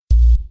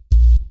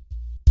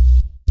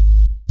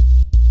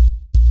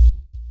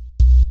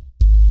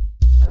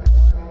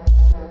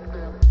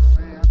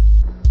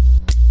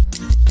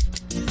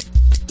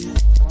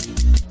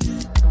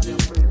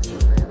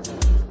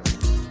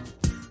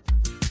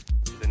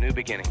new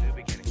beginning.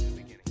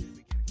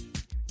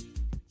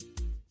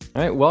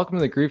 All right, welcome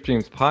to the Grief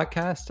Dreams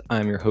podcast.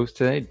 I'm your host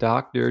today,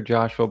 Dr.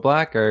 Joshua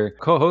Black. Our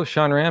co-host,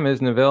 Sean Ram,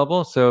 isn't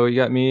available, so you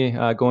got me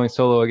going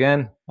solo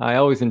again. I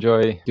always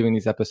enjoy doing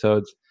these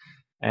episodes.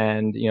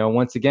 And,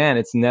 once again,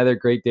 it's another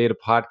great day to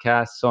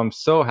podcast. So I'm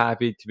so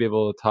happy to be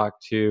able to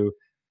talk to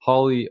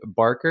Holly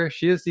Barker.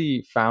 She is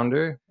the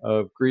founder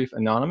of Grief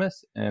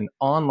Anonymous, an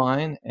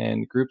online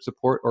and group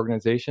support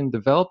organization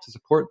developed to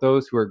support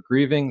those who are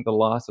grieving the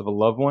loss of a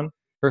loved one.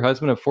 Her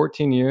husband of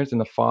 14 years and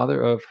the father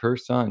of her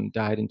son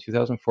died in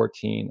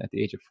 2014 at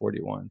the age of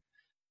 41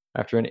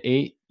 after an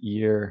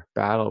 8-year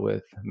battle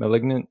with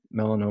malignant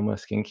melanoma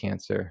skin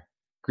cancer.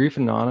 Grief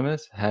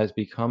Anonymous has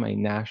become a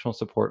national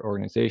support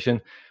organization,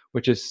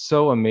 which is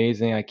so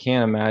amazing. I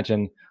can't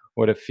imagine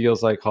what it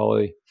feels like,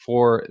 Holly,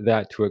 for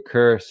that to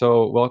occur.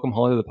 So welcome,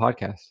 Holly, to the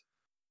podcast.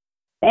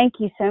 Thank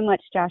you so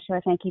much, Joshua.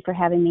 Thank you for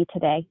having me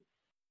today.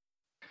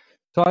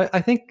 So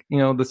I think,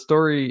 the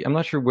story, I'm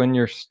not sure when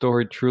your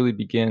story truly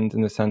begins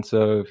in the sense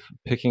of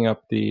picking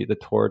up the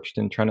torch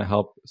and trying to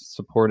help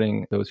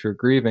supporting those who are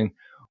grieving.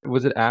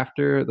 Was it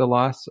after the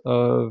loss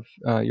of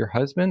your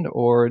husband,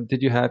 or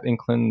did you have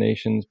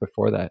inclinations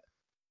before that?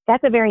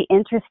 That's a very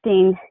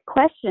interesting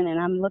question, and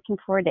I'm looking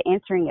forward to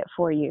answering it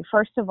for you.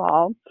 First of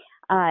all,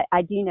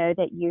 I do know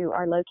that you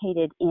are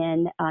located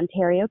in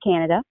Ontario,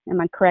 Canada.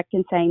 Am I correct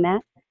in saying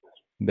that?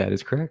 That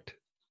is correct.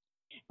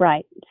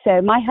 Right.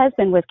 So my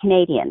husband was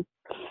Canadian.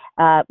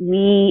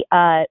 We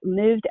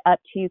moved up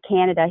to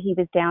Canada. He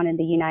was down in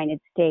the United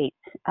States.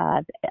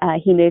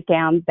 He moved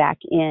down back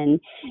in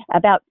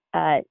about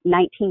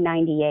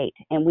 1998,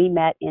 and we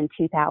met in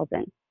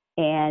 2000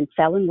 and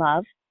fell in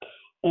love.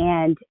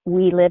 And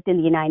we lived in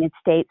the United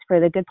States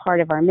for the good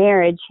part of our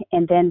marriage.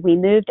 And then we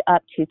moved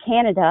up to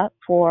Canada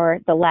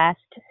for the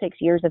last 6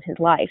 years of his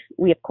life.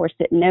 We, of course,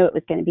 didn't know it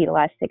was going to be the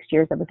last 6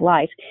 years of his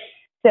life.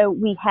 So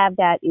we have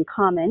that in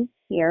common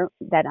here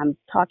that I'm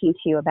talking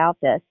to you about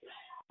this.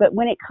 But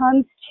when it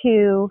comes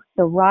to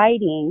the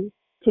writing,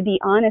 to be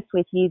honest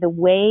with you, the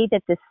way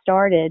that this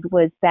started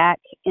was back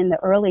in the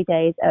early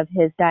days of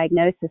his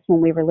diagnosis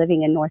when we were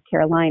living in North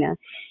Carolina.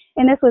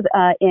 And this was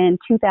in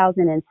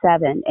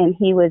 2007. And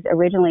he was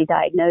originally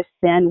diagnosed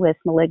then with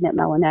malignant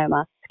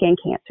melanoma, skin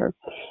cancer.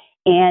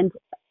 And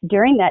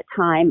during that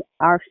time,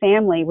 our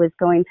family was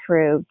going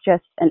through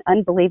just an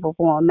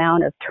unbelievable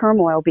amount of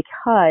turmoil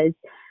because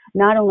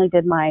not only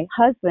did my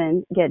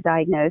husband get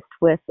diagnosed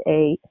with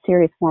a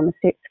serious form of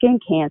skin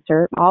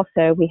cancer,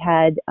 also we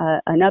had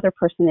another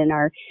person in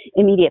our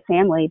immediate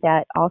family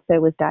that also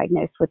was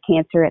diagnosed with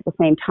cancer at the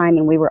same time,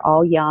 and we were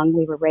all young.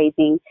 We were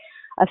raising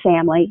a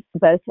family,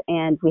 both,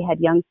 and we had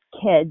young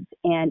kids,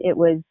 and it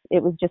was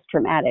just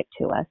traumatic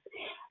to us.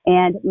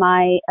 And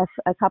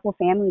a couple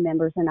family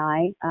members and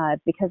I,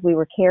 because we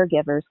were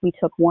caregivers, we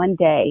took one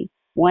day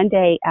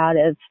out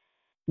of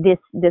this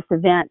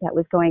event that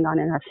was going on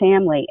in our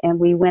family, and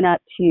we went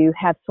up to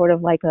have sort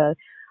of like a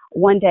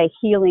one-day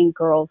healing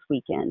girls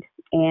weekend.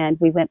 And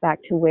we went back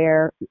to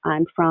where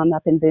I'm from,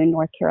 up in Boone,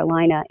 North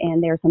Carolina,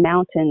 and there's a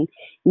mountain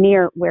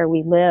near where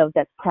we live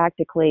that's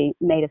practically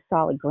made of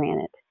solid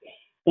granite.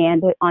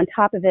 And on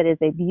top of it is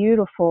a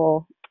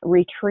beautiful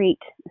retreat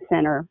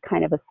center,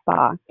 kind of a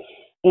spa.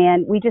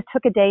 And we just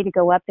took a day to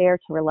go up there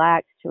to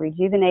relax, to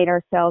rejuvenate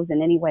ourselves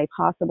in any way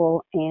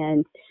possible.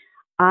 And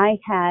I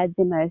had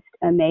the most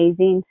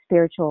amazing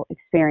spiritual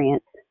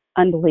experience,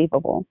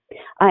 unbelievable.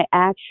 I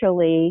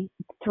actually,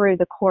 through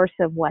the course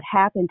of what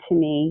happened to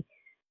me,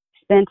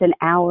 spent an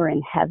hour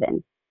in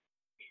heaven.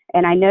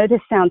 And I know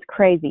this sounds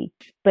crazy,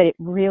 but it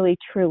really,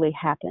 truly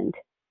happened.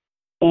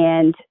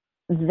 And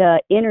the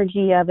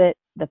energy of it,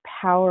 the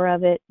power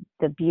of it,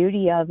 the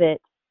beauty of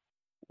it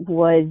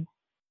was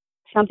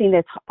something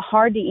that's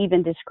hard to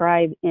even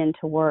describe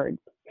into words.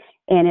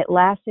 And it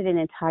lasted an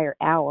entire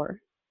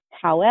hour.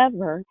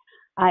 However,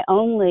 I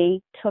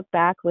only took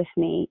back with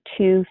me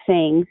two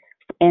things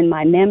in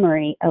my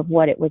memory of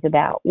what it was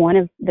about. One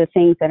of the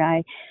things that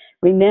I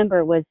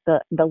remember was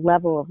the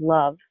level of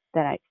love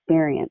that I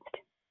experienced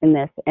in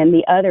this. And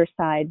the other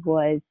side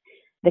was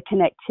the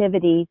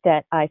connectivity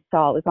that I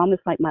saw. It was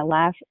almost like my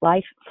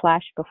life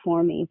flashed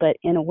before me, but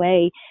in a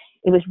way,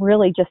 it was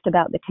really just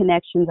about the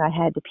connections I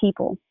had to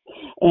people.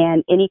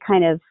 And any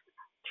kind of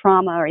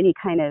trauma or any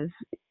kind of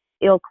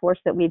ill course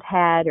that we'd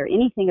had or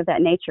anything of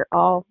that nature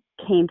all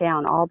came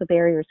down. All the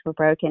barriers were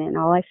broken, and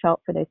all I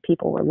felt for those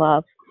people were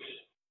love.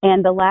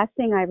 And the last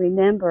thing I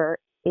remember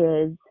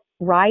is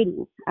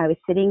writing. I was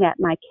sitting at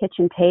my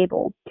kitchen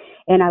table,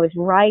 and I was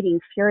writing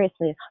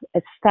furiously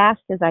as fast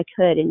as I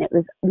could, and it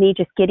was me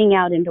just getting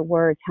out into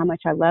words how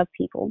much I love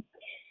people.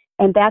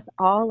 And that's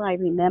all I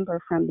remember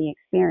from the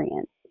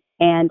experience.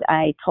 And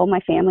I told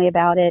my family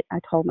about it. I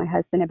told my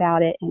husband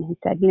about it, and he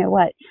said, "You know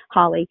what,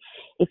 Holly,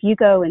 if you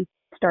go and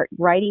start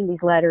writing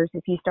these letters,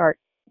 if you start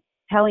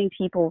telling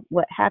people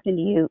what happened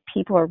to you,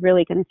 people are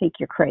really going to think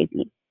you're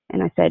crazy."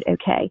 And I said,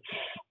 okay.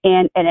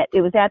 And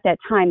it was at that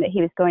time that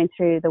he was going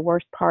through the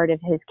worst part of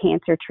his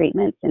cancer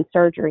treatments and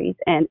surgeries.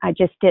 And I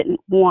just didn't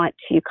want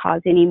to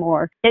cause any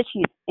more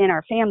issues in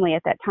our family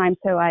at that time.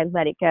 So I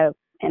let it go.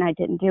 and I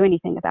didn't do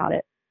anything about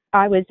it.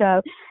 I was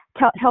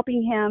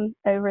helping him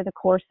over the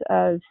course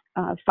of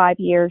 5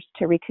 years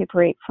to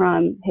recuperate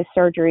from his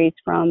surgeries,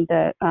 from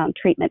the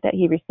treatment that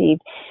he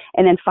received.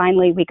 And then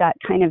finally, we got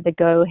kind of the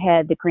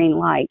go-ahead, the green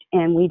light,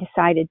 and we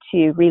decided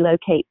to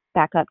relocate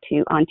back up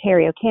to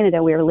Ontario,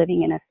 Canada. We were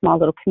living in a small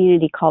little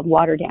community called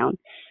Waterdown,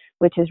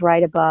 which is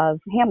right above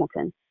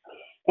Hamilton.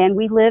 And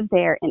we lived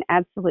there in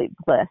absolute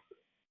bliss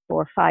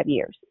for 5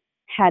 years.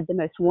 Had the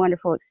most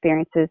wonderful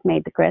experiences,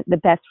 made the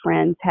best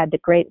friends, had the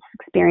greatest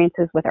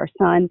experiences with our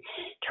son,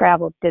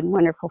 traveled, did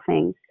wonderful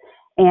things.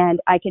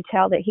 And I could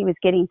tell that he was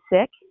getting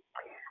sick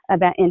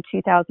about in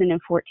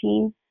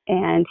 2014,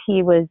 and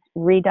he was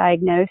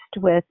re-diagnosed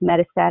with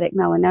metastatic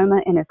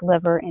melanoma in his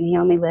liver, and he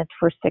only lived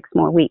for 6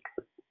 more weeks.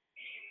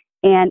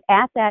 And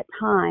at that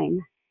time,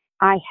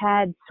 I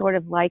had sort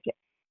of like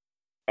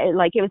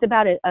it was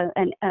about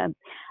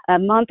a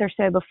month or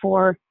so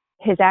before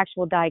his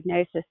actual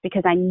diagnosis,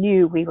 because I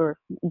knew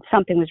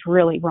something was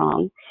really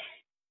wrong.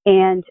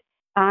 And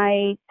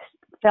I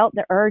felt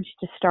the urge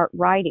to start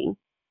writing,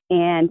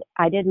 and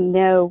I didn't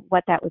know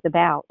what that was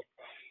about.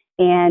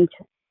 And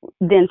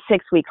then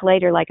 6 weeks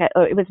later,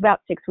 it was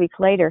about 6 weeks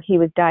later, he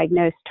was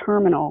diagnosed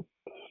terminal.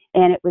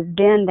 And it was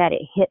then that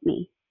it hit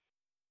me.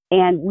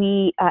 And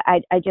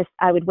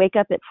I would wake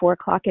up at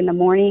 4:00 in the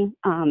morning.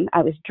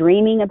 I was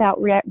dreaming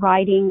about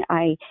writing.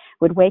 I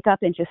would wake up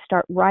and just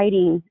start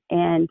writing,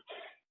 and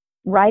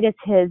right as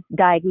his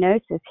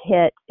diagnosis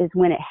hit is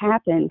when it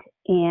happened.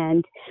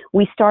 And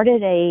we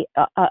started a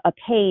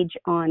page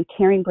on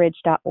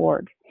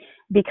caringbridge.org.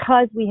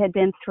 Because we had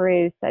been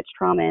through such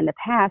trauma in the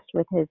past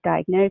with his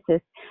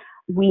diagnosis,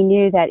 we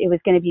knew that it was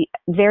going to be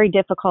very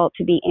difficult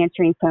to be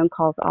answering phone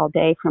calls all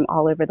day from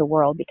all over the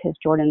world, because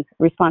Jordan's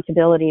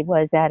responsibility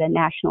was at a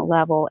national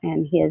level,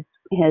 and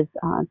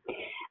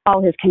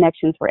all his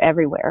connections were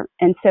everywhere.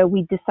 And so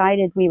we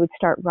decided we would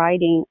start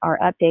writing our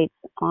updates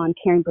on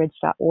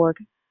caringbridge.org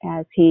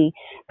as he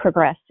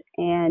progressed.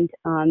 And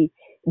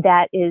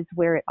that is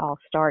where it all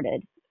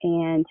started.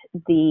 And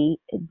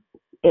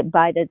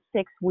by the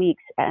 6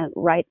 weeks,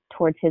 right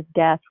towards his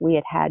death,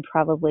 we had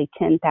probably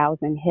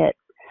 10,000 hits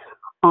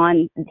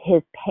on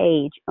his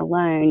page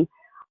alone.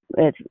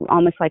 It's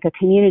almost like a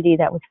community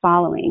that was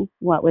following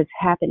what was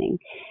happening.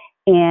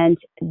 And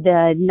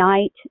the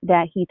night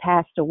that he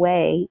passed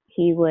away,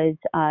 he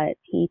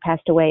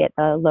passed away at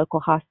the local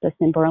hospice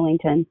in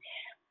Burlington.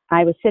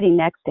 I was sitting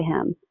next to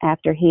him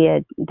after he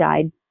had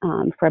died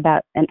for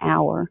about an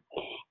hour,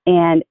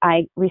 and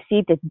I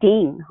received a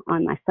ding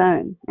on my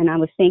phone, and I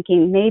was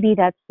thinking maybe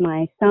that's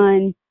my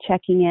son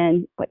checking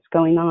in, what's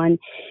going on.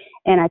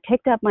 And I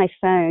picked up my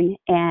phone,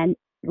 and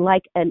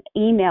like an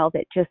email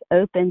that just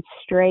opened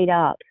straight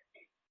up,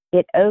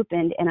 it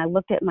opened, and I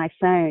looked at my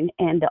phone,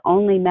 and the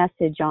only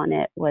message on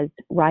it was,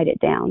 "Write it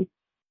down,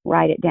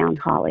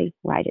 Holly,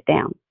 write it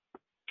down."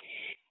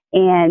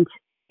 And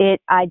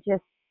I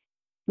just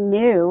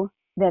knew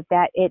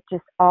that it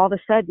just, all of a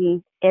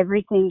sudden,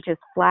 everything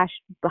just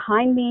flashed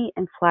behind me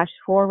and flashed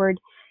forward.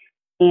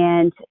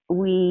 And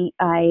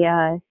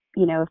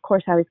of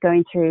course, I was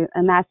going through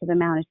a massive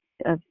amount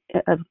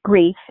of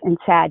grief and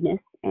sadness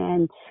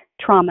and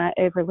trauma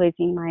over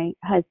losing my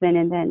husband,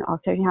 and then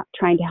also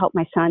trying to help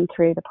my son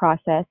through the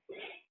process.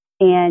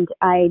 And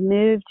I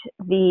moved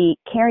the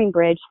Caring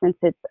Bridge, since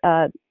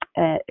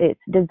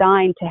it's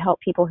designed to help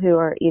people who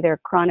are either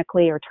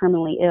chronically or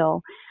terminally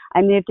ill.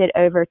 I moved it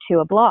over to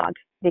a blog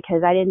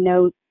because I didn't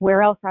know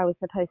where else I was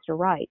supposed to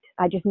write.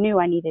 I just knew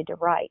I needed to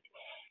write.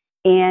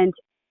 And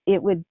they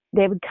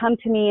would come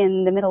to me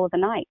in the middle of the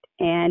night,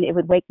 and it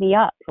would wake me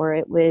up, or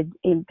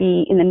it'd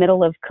be in the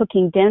middle of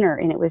cooking dinner,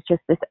 and it was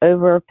just this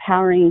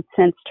overpowering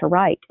sense to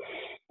write.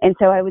 And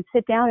so I would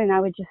sit down and I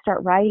would just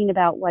start writing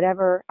about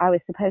whatever I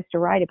was supposed to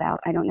write about.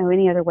 I don't know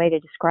any other way to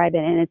describe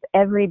it. And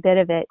every bit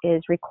of it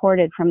is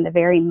recorded from the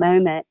very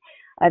moment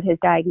of his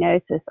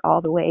diagnosis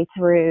all the way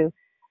through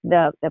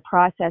the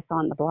process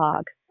on the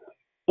blog.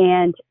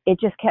 And it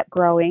just kept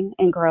growing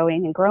and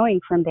growing and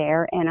growing from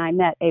there. And I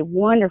met a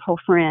wonderful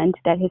friend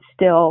that he's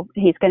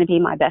going to be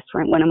my best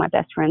friend, one of my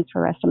best friends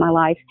for the rest of my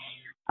life.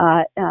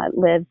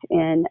 Lives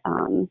in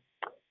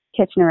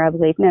Kitchener, I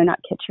believe. No, not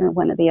Kitchener,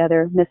 one of the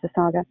other,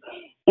 Mississauga.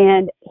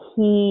 And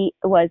he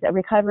is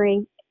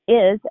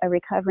a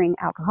recovering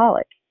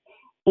alcoholic.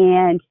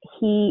 And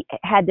he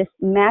had this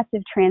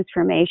massive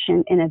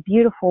transformation in a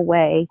beautiful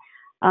way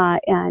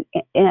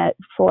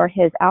for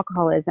his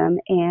alcoholism.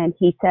 And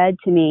he said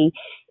to me,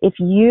 if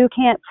you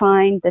can't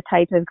find the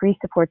type of grief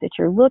support that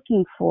you're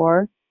looking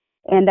for,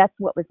 and that's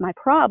what was my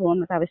problem,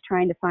 was I was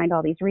trying to find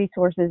all these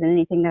resources and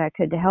anything that I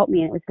could to help me,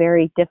 and it was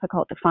very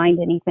difficult to find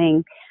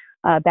anything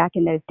back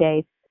in those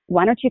days.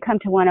 Why don't you come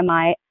to one of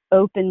my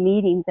open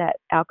meetings at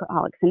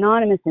Alcoholics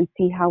Anonymous and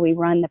see how we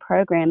run the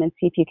program and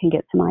see if you can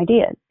get some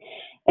ideas?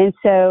 And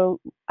so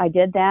I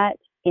did that,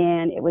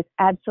 and it was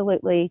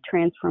absolutely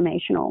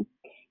transformational.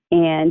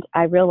 And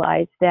I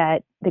realized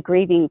that the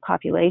grieving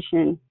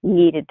population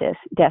needed this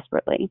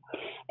desperately.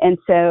 And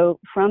so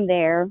from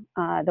there,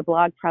 the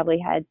blog probably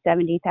had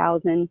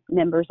 70,000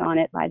 members on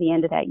it by the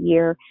end of that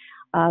year.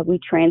 We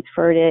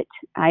transferred it.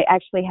 I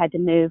actually had to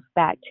move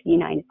back to the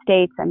United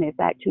States. I moved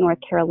back to North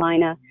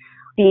Carolina.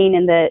 Being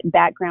in the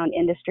background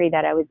industry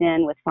that I was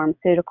in with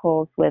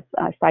pharmaceuticals, with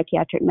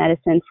psychiatric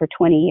medicine for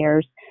 20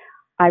 years,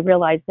 I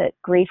realized that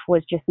grief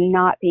was just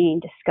not being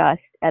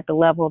discussed at the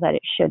level that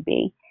it should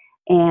be.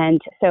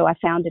 And so I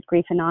founded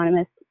Grief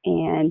Anonymous,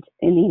 and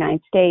in the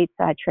United States,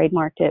 I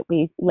trademarked it.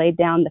 We laid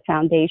down the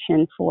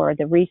foundation for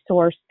the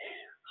resource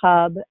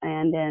hub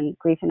and then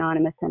Grief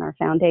Anonymous in our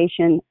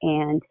foundation.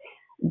 And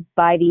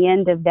by the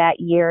end of that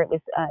year, it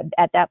was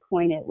at that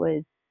point, it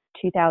was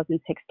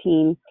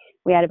 2016.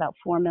 We had about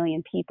 4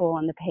 million people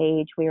on the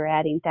page. We were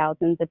adding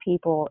thousands of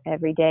people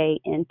every day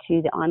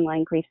into the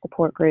online grief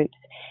support groups,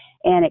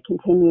 and it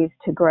continues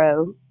to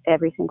grow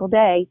every single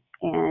day.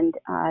 And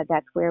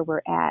that's where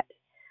we're at.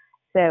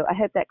 So I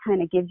hope that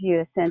kind of gives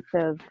you a sense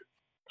of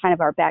kind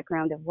of our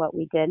background of what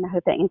we did, and I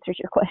hope that answers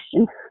your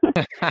question.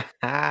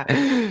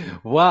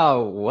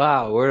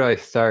 Wow. Where do I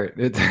start?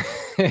 It's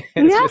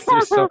just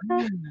there's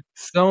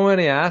so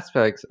many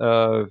aspects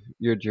of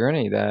your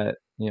journey that,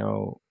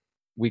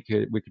 we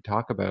could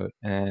talk about.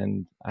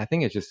 And I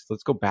think it's just,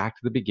 let's go back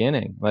to the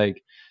beginning,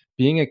 like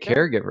being a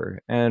caregiver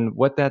and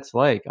what that's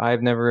like.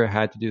 I've never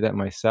had to do that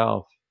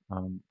myself,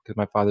 because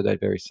my father died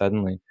very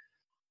suddenly.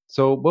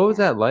 So what was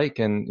that like?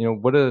 And,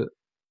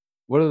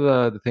 what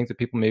are the things that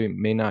people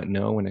may not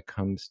know when it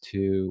comes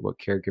to what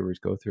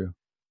caregivers go through?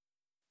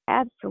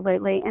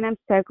 Absolutely. And I'm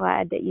so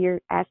glad that you're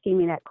asking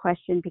me that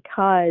question,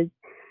 because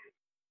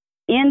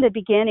in the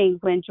beginning,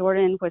 when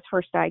Jordan was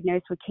first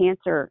diagnosed with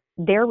cancer,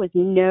 there was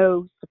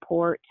no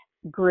support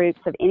groups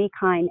of any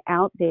kind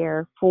out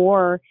there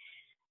for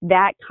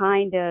that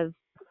kind of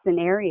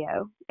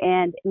scenario.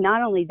 And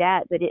not only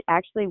that, but it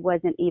actually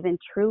wasn't even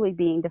truly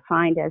being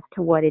defined as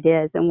to what it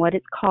is. And what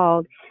it's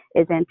called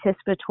is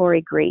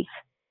anticipatory grief.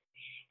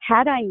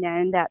 Had I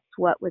known that's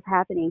what was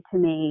happening to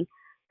me,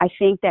 I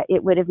think that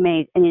it would have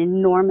made an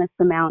enormous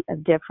amount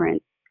of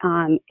difference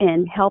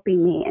in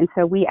helping me. And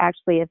so we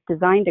actually have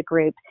designed a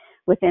group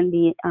within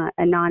the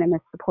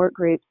anonymous support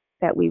groups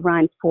that we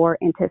run for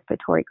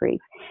anticipatory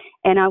grief.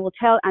 And I'm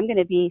going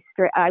to be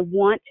straight. I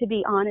want to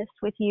be honest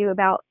with you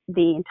about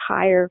the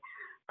entire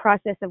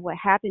process of what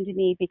happened to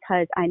me,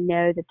 because I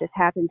know that this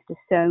happens to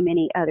so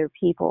many other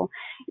people.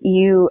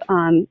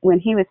 When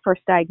he was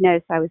first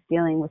diagnosed, I was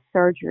dealing with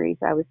surgeries.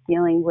 I was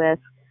dealing with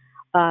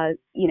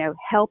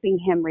helping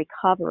him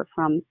recover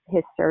from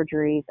his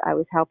surgeries. I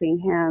was helping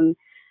him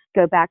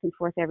go back and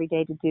forth every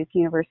day to Duke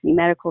University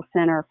Medical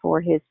Center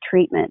for his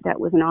treatment. That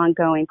was an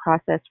ongoing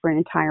process for an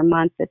entire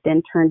month that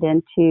then turned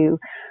into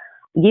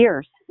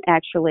years,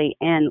 actually,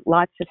 and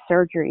lots of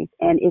surgeries.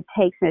 And it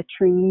takes a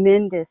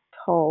tremendous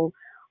toll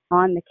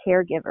on the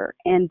caregiver.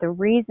 And the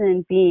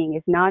reason being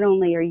is not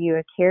only are you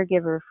a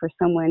caregiver for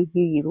someone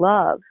who you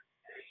love,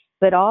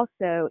 but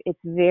also it's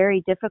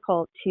very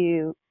difficult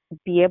to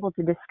be able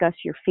to discuss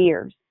your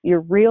fears, your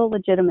real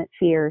legitimate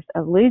fears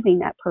of losing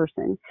that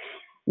person,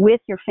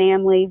 with your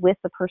family, with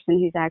the person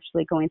who's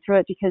actually going through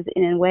it, because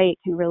in a way it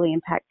can really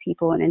impact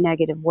people in a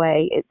negative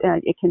way.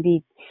 It can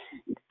be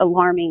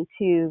alarming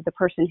to the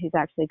person who's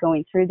actually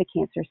going through the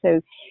cancer.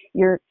 So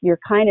you're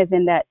kind of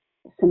in that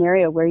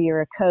scenario where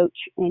you're a coach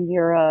and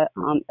you're a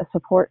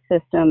support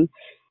system,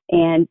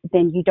 and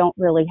then you don't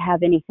really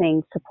have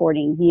anything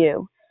supporting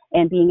you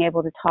and being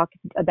able to talk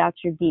about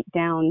your deep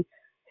down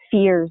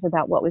fears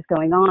about what was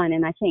going on.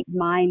 And I think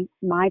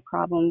my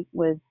problem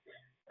was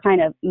kind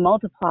of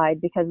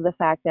multiplied because of the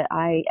fact that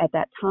at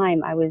that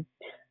time, I was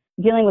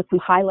dealing with some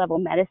high level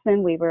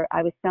medicine.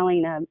 I was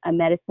selling a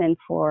medicine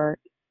for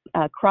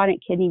chronic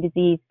kidney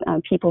disease,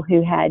 people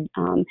who had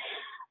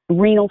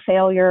renal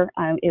failure.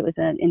 It was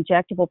an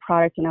injectable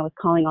product, and I was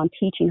calling on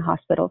teaching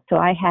hospitals. So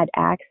I had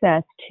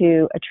access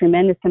to a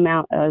tremendous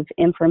amount of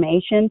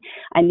information.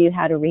 I knew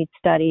how to read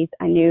studies.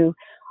 I knew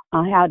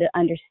how to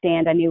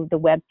understand. I knew the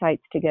websites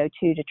to go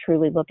to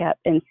truly look at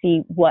and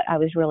see what I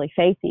was really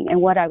facing.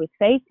 And what I was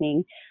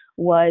facing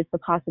was the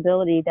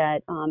possibility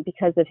that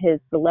because of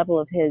the level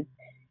of his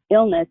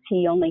illness,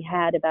 he only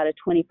had about a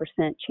 20%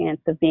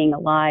 chance of being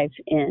alive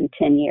in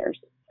 10 years.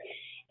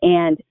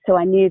 And so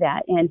I knew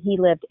that, and he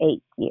lived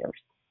 8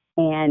 years.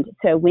 And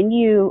so when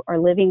you are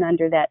living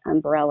under that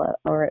umbrella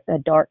or a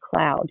dark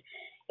cloud,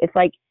 it's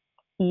like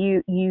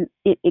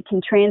it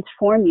can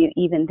transform you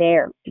even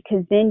there,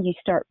 because then you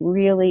start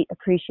really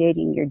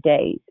appreciating your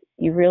days.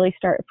 You really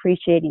start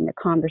appreciating the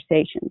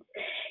conversations.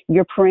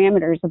 Your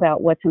parameters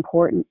about what's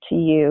important to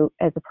you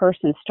as a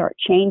person start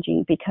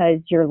changing, because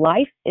your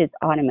life is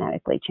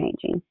automatically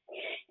changing.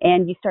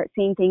 And you start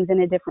seeing things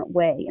in a different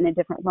way, in a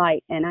different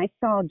light. And I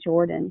saw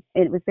Jordan.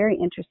 It was very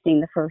interesting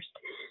the first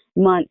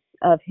months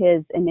of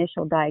his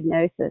initial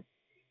diagnosis.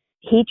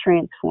 He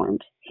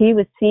transformed. He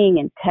was seeing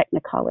in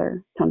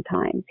technicolor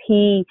sometimes.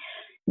 He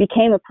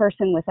became a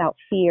person without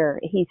fear.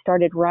 He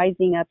started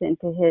rising up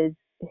into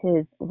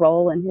his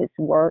role and his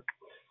work.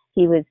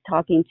 He was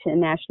talking to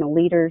national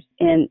leaders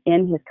in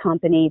his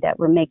company that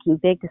were making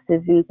big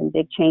decisions and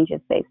big changes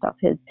based off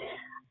his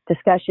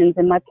discussions.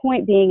 And my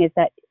point being is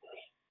that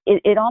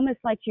it almost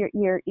like you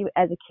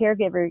as a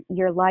caregiver,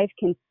 your life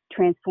can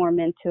transform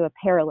into a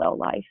parallel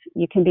life.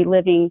 You can be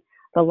living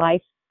the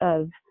life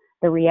of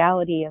the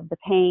reality of the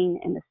pain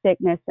and the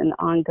sickness and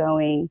the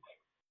ongoing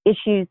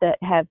issues that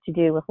have to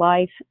do with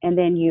life. And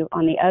then you,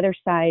 on the other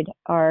side,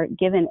 are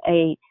given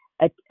a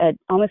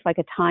almost like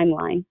a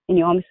timeline, and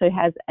you almost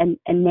have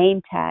a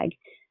name tag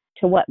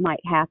to what might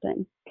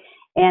happen.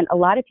 And a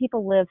lot of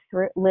people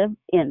live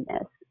in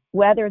this,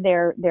 whether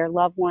their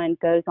loved one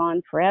goes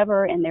on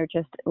forever and they're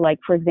just like,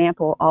 for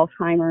example,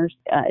 Alzheimer's,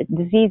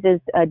 diseases,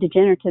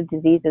 degenerative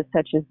diseases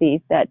such as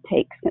these that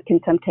can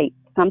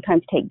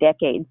sometimes take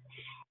decades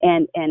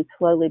and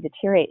slowly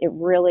deteriorate. It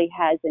really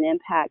has an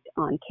impact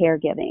on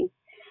caregiving.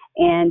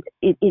 And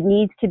it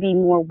needs to be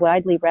more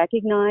widely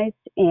recognized.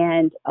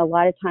 And a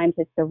lot of times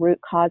it's the root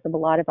cause of a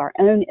lot of our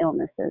own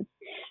illnesses.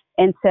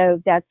 And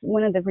so that's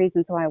one of the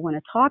reasons why I want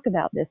to talk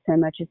about this so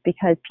much, is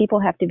because people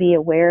have to be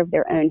aware of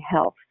their own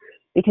health,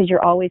 because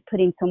you're always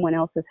putting someone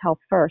else's health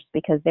first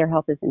because their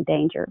health is in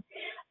danger.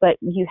 But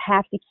you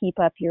have to keep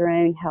up your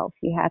own health.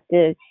 You have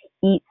to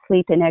eat,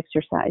 sleep, and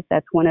exercise.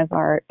 That's one of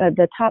our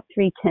the top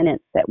 3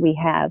 tenets that we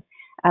have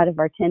out of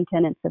our 10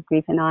 tenets of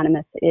Grief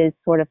Anonymous, is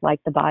sort of like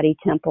the body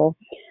temple,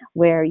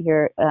 where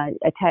you're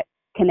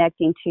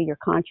connecting to your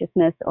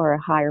consciousness or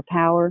a higher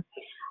power.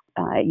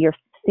 You're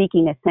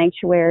seeking a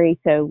sanctuary.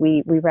 So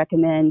we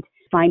recommend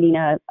finding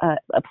a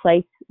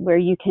place where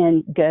you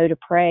can go to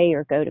pray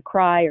or go to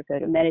cry or go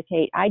to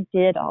meditate. I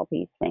did all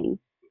these things.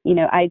 You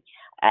know,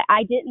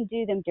 I didn't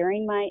do them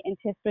during my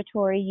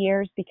anticipatory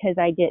years because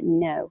I didn't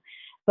know.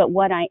 But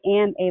what I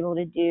am able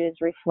to do is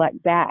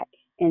reflect back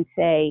and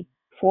say,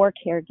 for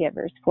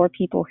caregivers, for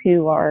people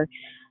who are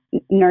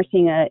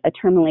nursing a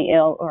terminally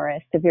ill or a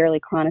severely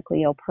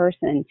chronically ill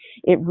person,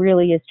 it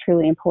really is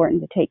truly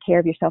important to take care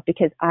of yourself,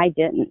 because I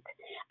didn't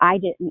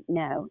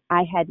know.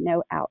 I had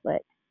no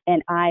outlet.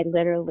 And I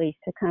literally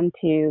succumbed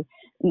to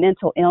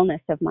mental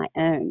illness of my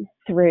own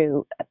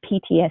through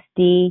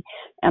PTSD.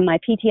 And my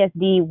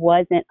PTSD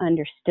wasn't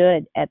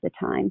understood at the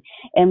time.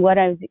 And what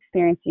I was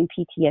experiencing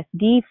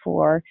PTSD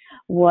for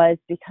was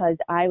because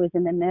I was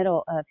in the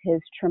middle of his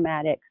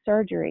traumatic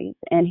surgeries.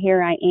 And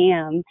here I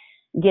am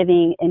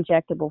giving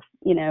injectable,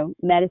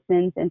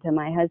 medicines into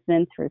my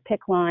husband through PICC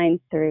lines,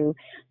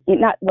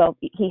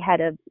 he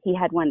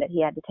had one that he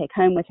had to take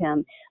home with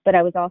him, but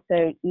I was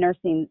also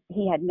nursing.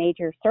 He had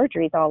major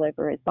surgeries all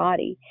over his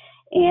body,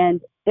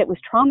 and it was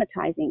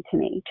traumatizing to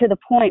me, to the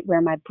point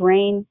where my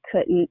brain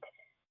couldn't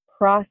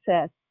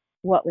process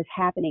what was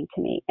happening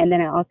to me. And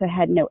then I also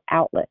had no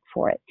outlet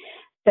for it.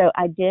 So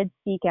I did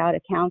seek out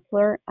a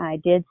counselor. I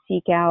did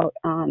seek out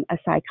a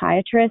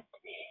psychiatrist,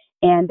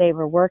 and they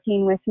were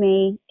working with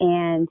me.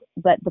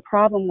 But the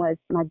problem was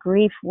my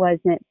grief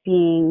wasn't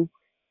being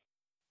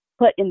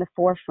put in the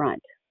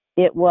forefront.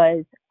 It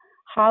was,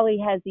 Holly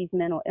has these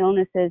mental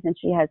illnesses and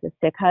she has a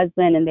sick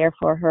husband, and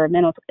therefore her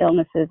mental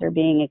illnesses are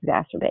being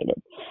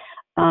exacerbated.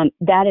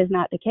 That is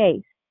not the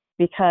case,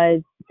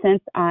 because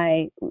since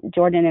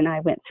Jordan and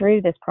I went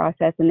through this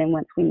process, and then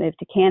once we moved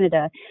to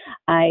Canada,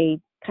 I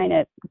kind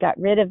of got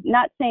rid of,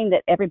 not saying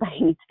that everybody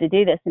needs to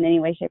do this in any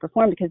way, shape, or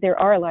form, because there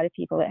are a lot of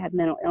people that have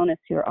mental illness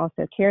who are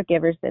also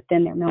caregivers, that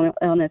then their mental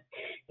illness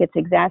gets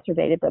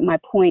exacerbated. But my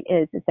point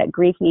is that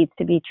grief needs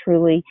to be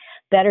truly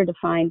better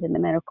defined in the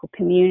medical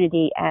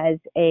community as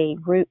a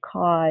root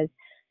cause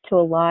to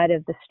a lot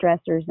of the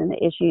stressors and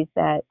the issues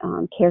that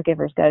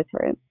caregivers go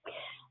through.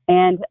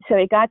 And so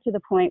it got to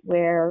the point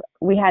where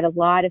we had a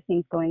lot of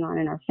things going on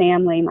in our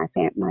family. My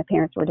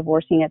parents were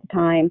divorcing at the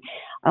time.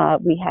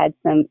 We had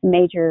some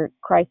major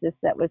crisis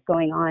that was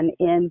going on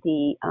in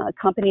the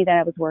company that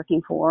I was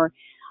working for.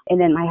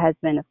 And then my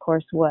husband, of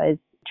course, was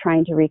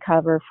trying to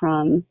recover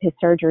from his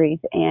surgeries.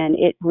 And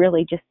it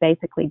really just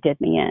basically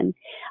did me in.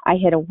 I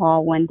hit a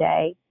wall one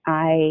day.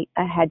 I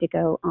had to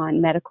go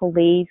on medical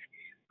leave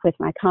with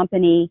my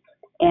company,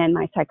 and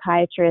my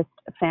psychiatrist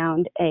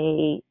found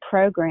a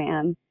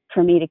program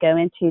for me to go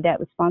into that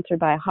was sponsored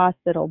by a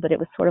hospital, but it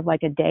was sort of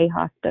like a day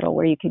hospital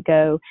where you could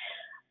go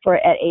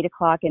at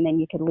 8:00 and then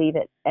you could leave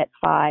at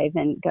 5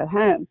 and go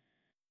home.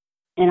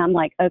 And I'm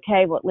like,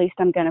 okay, well, at least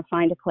I'm going to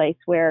find a place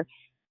where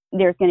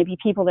there's going to be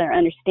people that are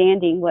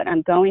understanding what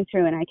I'm going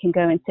through, and I can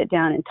go and sit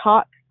down and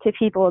talk to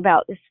people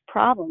about this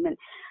problem. And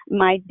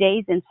my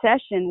days in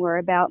session were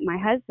about my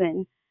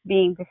husband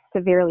being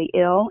severely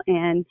ill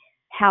and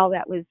how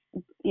that was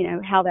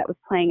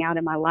playing out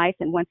in my life.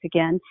 And once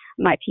again,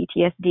 my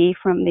PTSD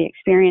from the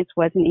experience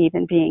wasn't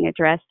even being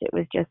addressed. It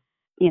was just,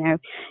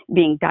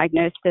 being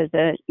diagnosed as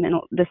a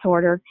mental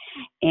disorder.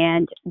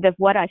 And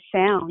what I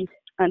found,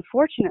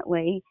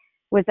 unfortunately,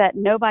 was that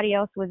nobody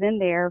else was in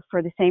there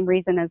for the same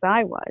reason as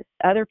I was.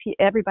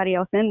 Everybody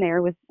else in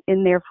there was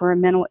in there for a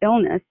mental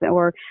illness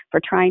or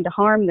for trying to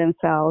harm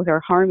themselves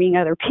or harming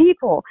other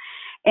people.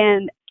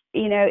 And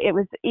it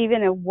was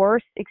even a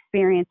worse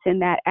experience in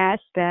that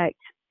aspect.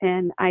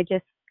 And I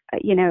just,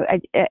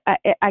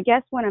 I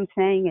guess what I'm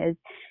saying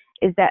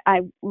is that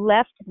I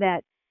left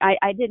that,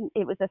 I didn't,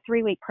 it was a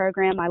 3-week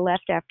program. I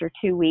left after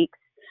 2 weeks.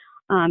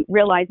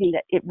 realizing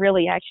that it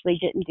really actually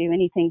didn't do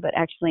anything but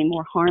actually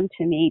more harm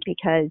to me,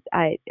 because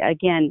I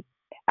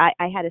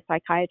had a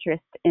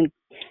psychiatrist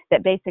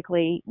that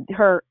basically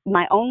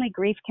my only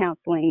grief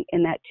counseling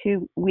in that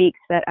 2 weeks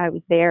that I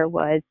was there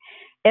was,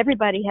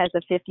 everybody has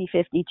a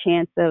 50-50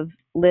 chance of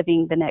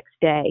living the next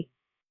day,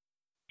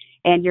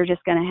 and you're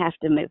just going to have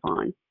to move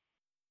on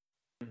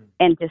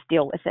and just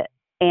deal with it.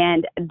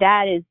 And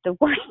that is the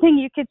worst thing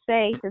you could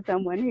say to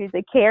someone who's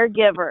a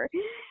caregiver,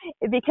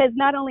 because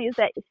not only is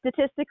that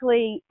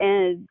statistically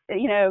and,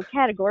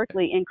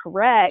 categorically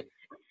incorrect,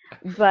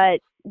 but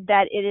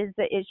that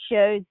it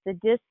shows the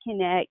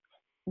disconnect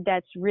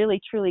that's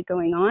really truly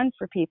going on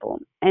for people.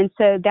 And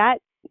so that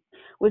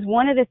was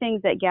one of the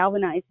things that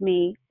galvanized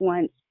me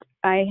once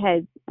I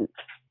had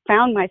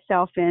found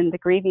myself in the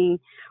grieving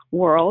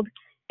world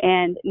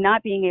and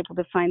not being able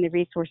to find the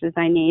resources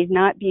I need,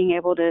 not being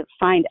able to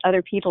find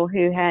other people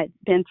who had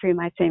been through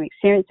my same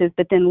experiences,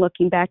 but then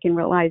looking back and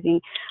realizing,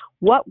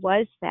 what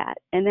was that?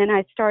 And then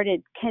I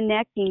started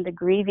connecting the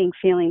grieving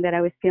feeling that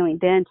I was feeling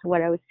then to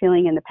what I was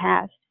feeling in the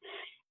past.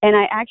 And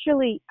I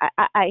actually,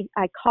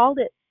 I called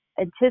it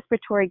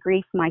anticipatory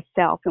grief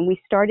myself, and we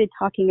started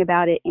talking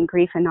about it in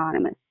Grief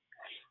Anonymous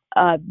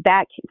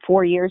back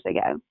 4 years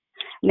ago.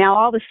 Now,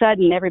 all of a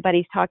sudden,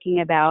 everybody's talking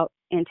about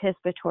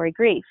anticipatory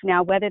grief.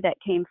 Now, whether that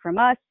came from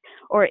us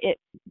or it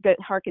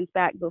harkens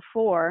back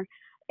before,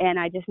 and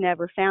I just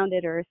never found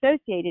it or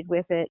associated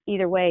with it,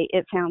 either way,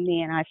 it found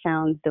me and I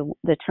found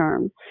the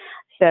term.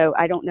 So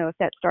I don't know if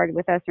that started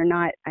with us or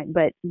not,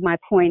 but my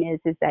point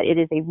is that it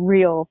is a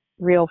real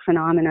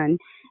phenomenon,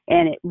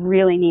 and it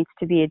really needs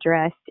to be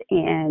addressed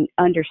and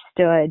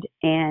understood,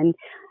 and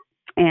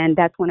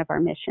that's one of our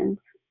missions.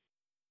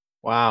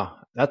 Wow,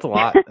 that's a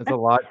lot. That's a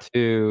lot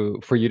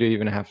for you to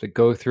even have to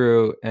go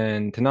through,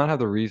 and to not have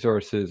the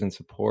resources and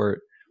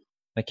support.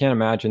 I can't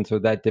imagine. So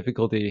that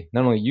difficulty,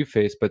 not only you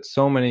face, but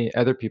so many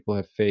other people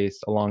have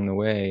faced along the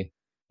way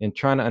in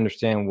trying to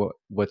understand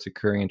what's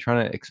occurring and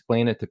trying to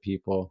explain it to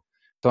people.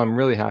 So I'm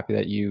really happy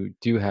that you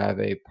do have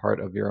a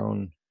part of your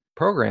own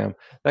program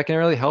that can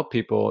really help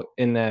people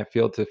in that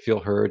field to feel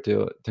heard,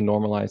 to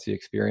normalize the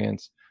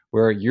experience,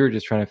 where you're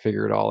just trying to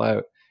figure it all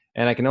out.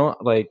 And I can,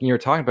 like, you're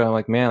talking about, I'm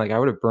like, man, like I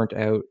would have burnt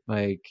out.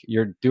 Like,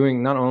 you're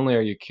doing, not only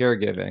are you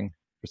caregiving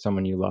for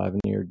someone you love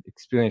and you're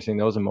experiencing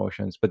those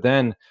emotions, but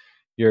then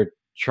you're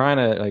trying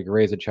to like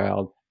raise a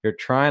child, you're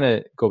trying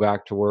to go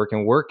back to work,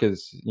 and work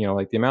is,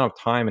 like the amount of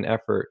time and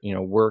effort,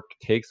 work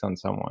takes on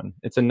someone.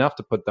 It's enough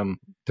to put them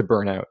to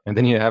burn out, and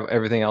then you have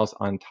everything else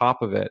on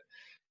top of it.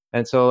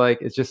 And so, like,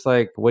 it's just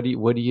like, what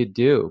do you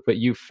do? But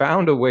you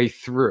found a way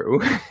through,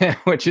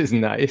 which is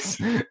nice.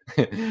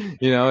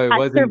 It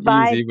wasn't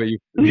easy,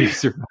 but you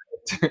survived.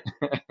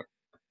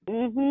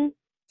 Mm-hmm.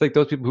 It's like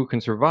those people who can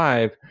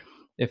survive,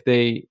 if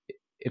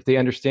they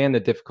understand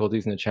the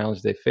difficulties and the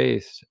challenges they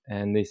face.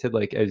 And they said,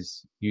 like,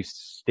 as you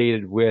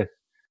stated with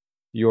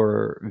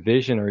your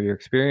vision or your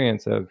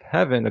experience of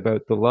heaven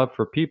about the love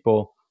for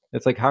people,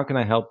 it's like, how can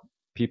I help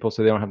people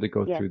so they don't have to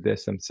go through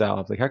this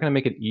themselves? Like, how can I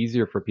make it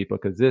easier for people?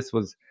 Because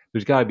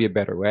there's got to be a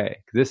better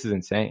way, because this is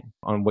insane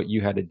on what you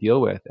had to deal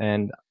with.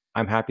 And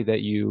I'm happy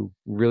that you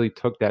really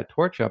took that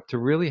torch up to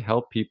really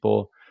help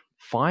people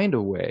find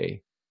a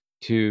way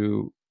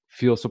to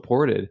feel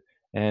supported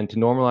and to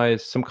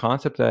normalize some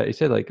concept that you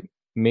said, like,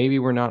 maybe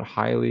we're not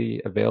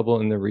highly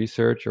available in the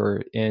research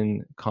or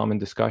in common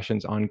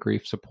discussions on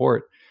grief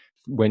support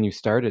when you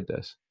started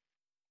this.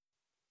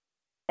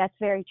 That's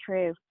very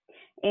true.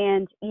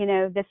 And,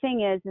 the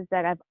thing is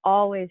that I've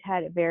always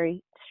had a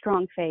very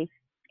strong faith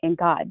in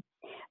God.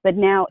 But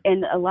now,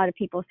 and a lot of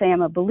people say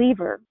I'm a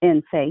believer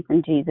in faith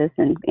in Jesus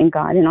and in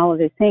God and all of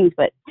those things,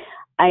 but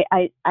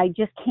I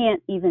just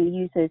can't even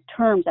use those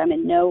terms. I'm a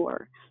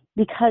knower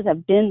because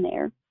I've been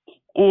there.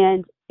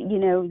 And,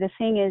 the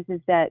thing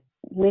is that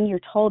when you're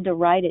told to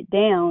write it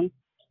down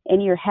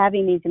and you're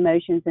having these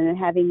emotions and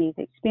having these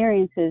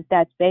experiences,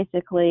 that's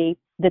basically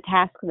the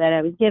task that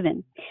I was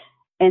given.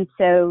 And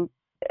so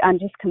I'm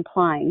just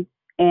complying,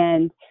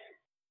 and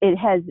it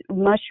has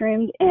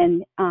mushroomed.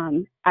 And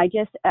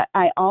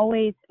I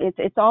always,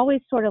 it's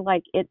always sort of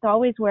like, it's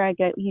always where I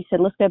go. You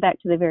said, let's go back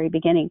to the very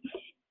beginning.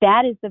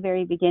 That is the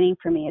very beginning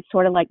for me. It's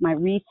sort of like my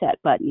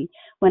reset button.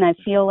 When I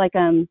feel like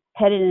I'm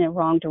headed in a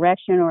wrong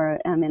direction, or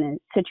I'm in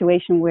a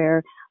situation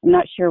where I'm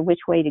not sure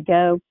which way to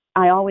go,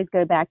 I always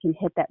go back and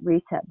hit that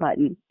reset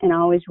button. And I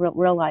always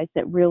realize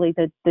that really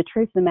the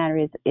truth of the matter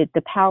is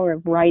the power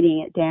of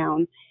writing it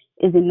down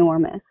is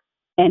enormous,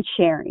 and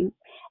sharing.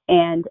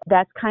 And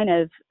that's kind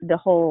of the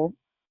whole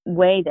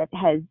way that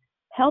has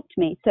helped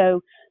me.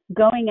 So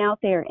going out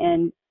there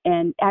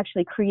and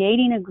actually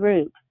creating a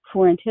group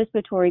for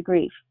anticipatory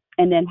grief,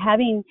 and then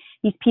having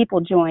these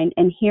people join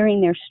and hearing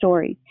their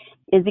stories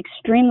is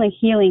extremely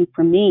healing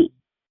for me,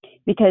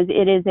 because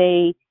it is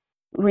a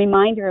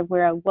reminder of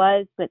where I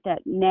was, but that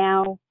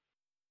now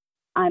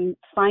I'm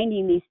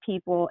finding these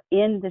people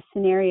in the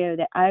scenario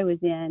that I was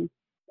in,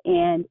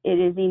 and it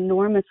is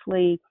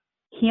enormously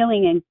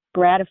healing and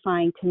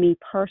gratifying to me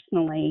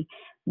personally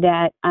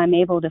that I'm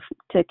able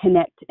to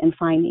connect and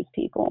find these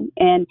people.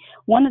 And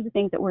one of the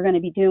things that we're going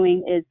to be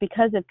doing is,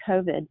 because of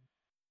COVID,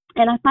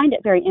 and I find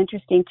it very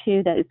interesting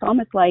too, that it's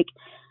almost like,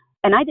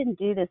 and I didn't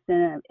do this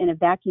in a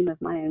vacuum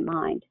of my own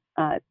mind,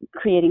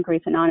 creating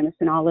Grief Anonymous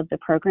and all of the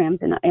programs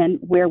and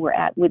where we're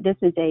at. This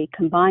is a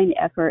combined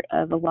effort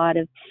of a lot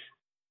of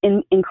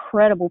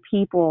incredible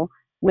people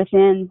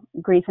within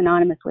Grief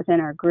Anonymous, within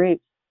our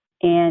group.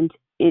 And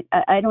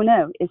I don't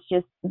know, it's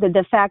just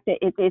the fact that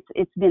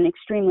it's been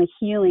extremely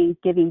healing,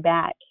 giving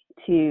back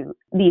to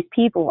these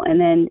people,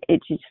 and then it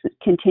just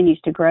continues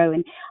to grow.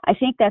 And I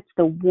think that's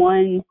the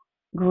one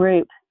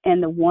group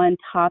and the one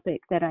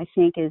topic that I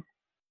think is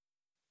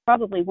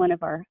probably one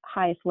of our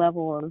highest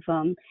level of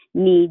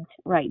needs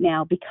right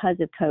now because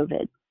of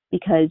COVID,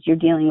 because you're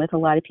dealing with a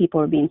lot of people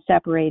who are being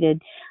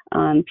separated,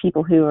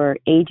 people who are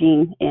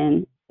aging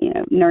in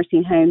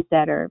nursing homes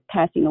that are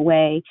passing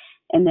away,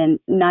 and then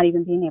not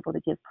even being able to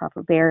give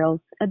proper burials.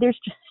 There's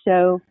just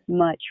so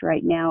much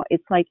right now.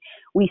 It's like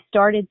we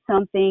started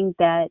something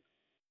that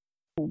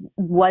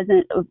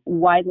wasn't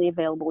widely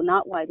available,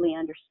 not widely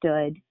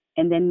understood,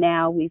 and then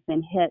now we've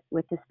been hit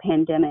with this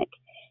pandemic.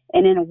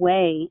 And in a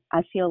way,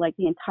 I feel like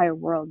the entire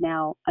world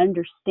now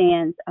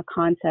understands a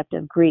concept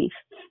of grief,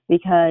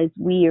 because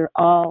we are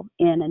all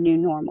in a new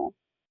normal.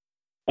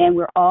 And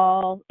we're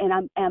all,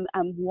 and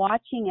I'm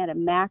watching at a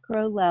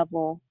macro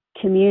level,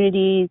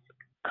 communities,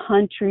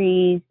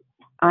 countries,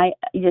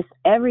 just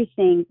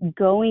everything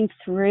going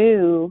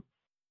through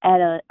at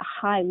a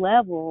high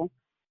level.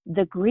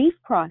 The grief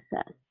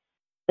process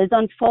is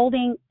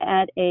unfolding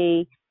at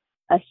a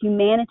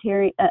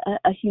humanity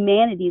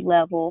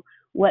level,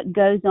 what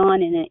goes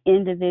on in an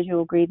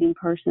individual grieving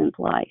person's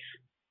life.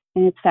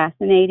 And it's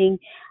fascinating.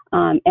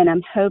 And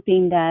I'm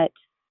hoping that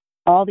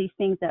all these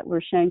things that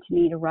were shown to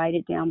me to write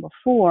it down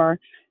before,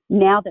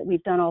 now that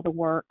we've done all the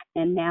work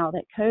and now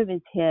that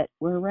COVID's hit,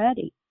 we're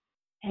ready.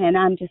 And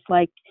I'm just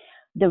like,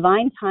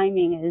 divine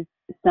timing is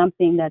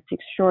something that's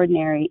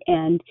extraordinary.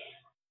 And,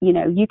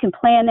 you can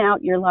plan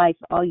out your life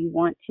all you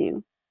want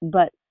to,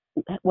 but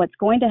what's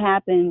going to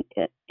happen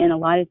in a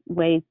lot of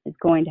ways is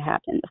going to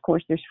happen. Of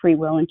course, there's free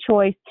will and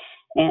choice,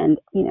 and,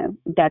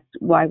 that's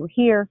why we're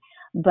here.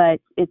 But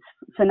it's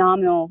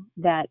phenomenal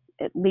that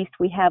at least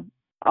we have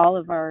all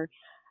of our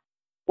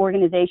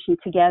organization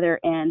together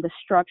and the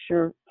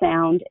structure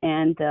sound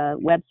and the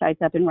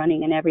websites up and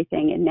running and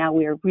everything. And now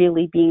we're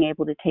really being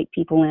able to take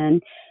people in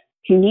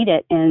who need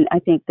it. And I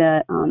think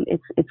that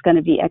it's going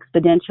to be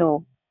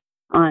exponential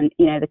on,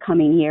 the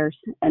coming years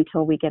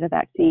until we get a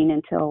vaccine,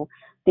 until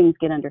things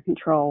get under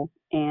control.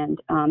 And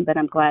but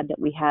I'm glad that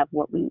we have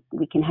what we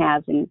can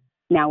have, and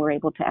now we're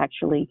able to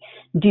actually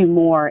do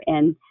more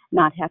and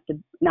not have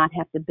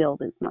to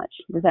build as much.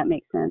 Does that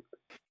make sense?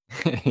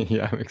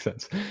 Yeah, it makes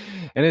sense.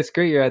 And it's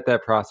great you're at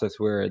that process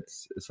where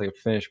it's like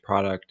a finished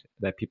product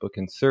that people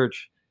can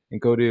search and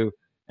go to,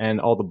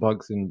 and all the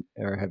bugs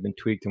have been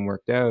tweaked and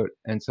worked out.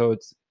 And so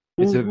it's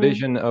a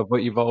vision of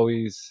what you've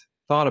always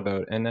thought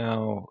about, and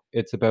now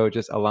it's about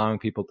just allowing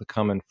people to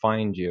come and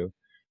find you.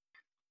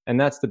 And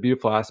that's the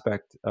beautiful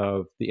aspect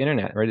of the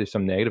internet, right? There's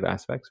some negative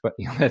aspects, but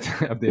that's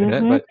of the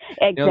internet.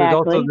 But there's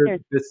also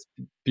this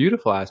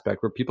beautiful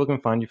aspect where people can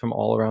find you from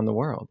all around the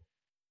world.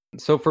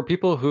 So for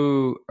people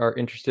who are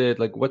interested,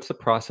 like, what's the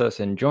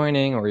process in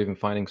joining or even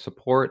finding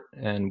support,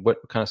 and what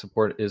kind of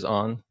support is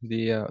on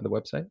the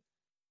website?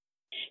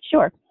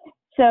 Sure.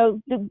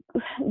 So the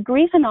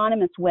Grief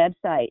Anonymous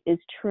website is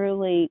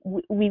truly,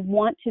 we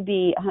want to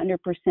be 100%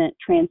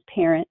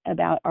 transparent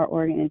about our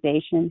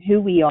organization,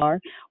 who we are,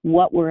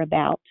 what we're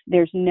about.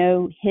 There's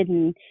no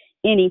hidden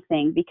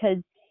anything, because,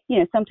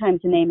 sometimes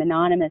the name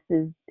Anonymous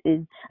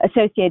is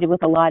associated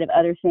with a lot of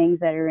other things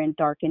that are in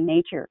dark in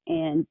nature,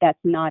 and that's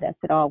not us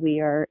at all.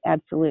 We are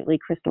absolutely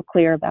crystal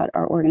clear about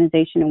our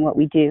organization and what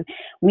we do.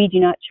 We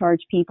do not charge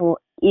people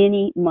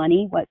any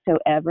money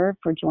whatsoever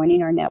for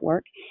joining our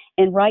network.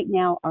 And right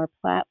now our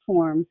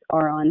platforms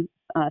are on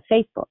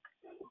Facebook.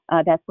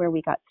 That's where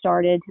we got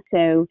started.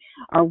 So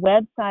our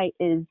website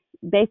is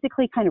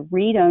basically kind of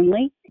read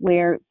only,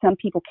 where some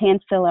people can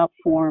fill out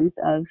forms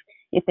of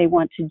if they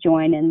want to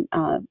join in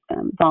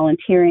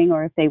volunteering,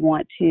 or if they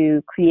want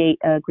to create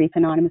a Grief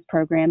Anonymous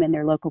program in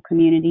their local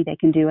community, they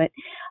can do it.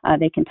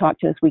 They can talk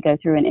to us. We go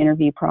through an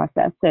interview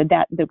process. So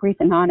that the Grief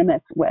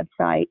Anonymous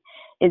website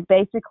is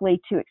basically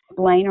to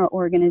explain our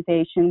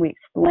organization. We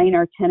explain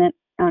our tenets,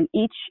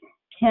 each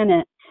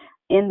tenet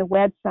in the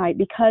website,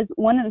 because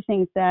one of the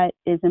things that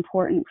is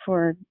important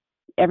for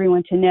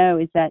everyone to know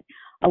is that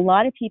a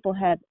lot of people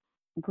have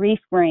grief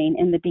brain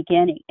in the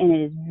beginning, and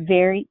it is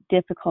very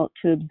difficult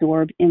to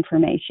absorb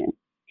information.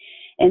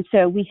 And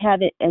so we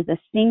have it as a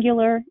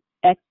singular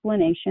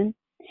explanation.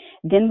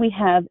 Then we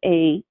have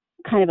a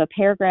kind of a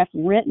paragraph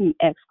written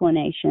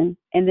explanation,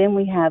 and then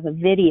we have a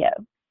video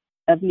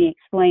of me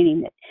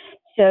explaining it.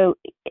 So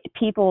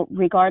people,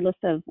 regardless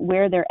of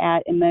where they're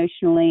at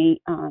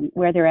emotionally,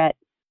 where they're at,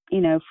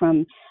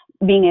 from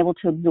being able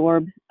to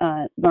absorb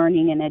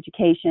learning and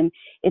education,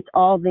 it's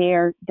all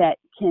there that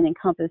can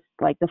encompass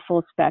like the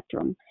full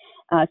spectrum.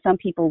 Some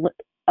people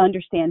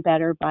understand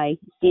better by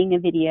seeing a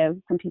video.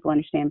 Some people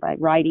understand by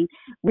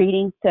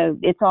reading. So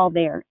it's all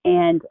there.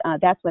 And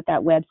that's what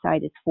that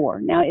website is for.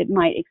 Now, it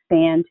might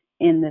expand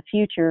in the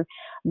future,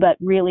 but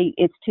really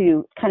it's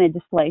to kind of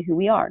display who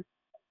we are.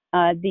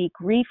 The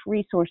Grief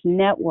Resource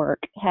Network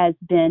has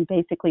been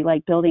basically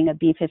like building a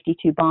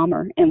B-52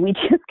 bomber, and we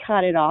just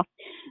got it off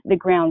the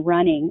ground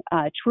running,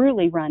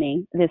 truly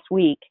running this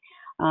week.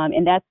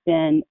 And that's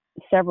been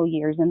several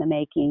years in the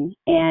making.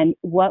 And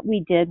what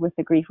we did with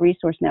the Grief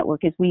Resource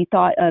Network is we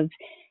thought of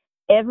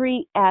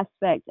every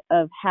aspect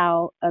of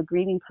how a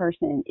grieving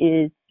person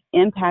is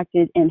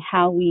impacted and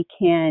how we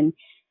can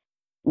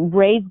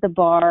raise the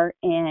bar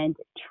and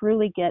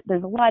truly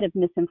there's a lot of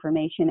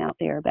misinformation out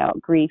there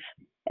about grief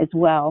as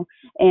well.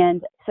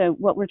 And so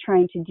what we're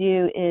trying to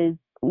do is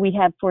we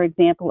have, for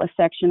example, a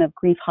section of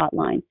grief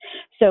hotlines.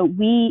 So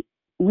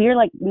we're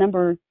like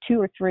number 2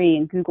 or 3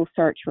 in Google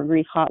search for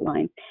grief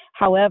hotlines.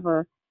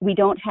 However, we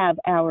don't have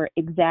our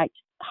exact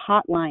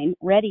hotline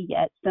ready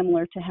yet,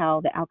 similar to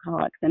how the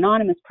Alcoholics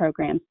Anonymous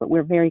programs, but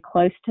we're very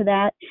close to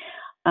that.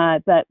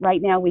 But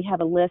right now we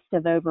have a list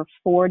of over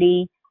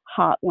 40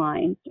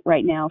 hotlines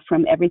right now,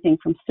 from everything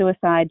from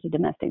suicide to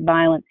domestic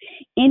violence,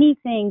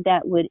 anything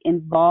that would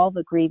involve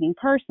a grieving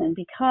person,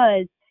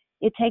 because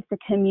it takes a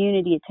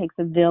community, it takes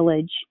a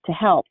village to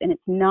help. And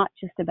it's not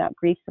just about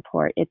grief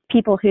support. It's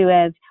people who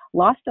have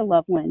lost a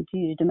loved one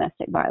due to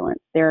domestic violence.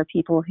 There are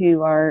people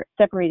who are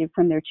separated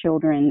from their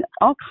children,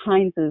 all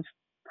kinds of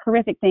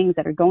horrific things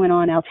that are going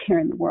on out there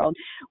in the world.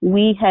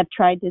 We have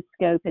tried to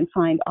scope and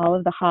find all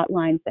of the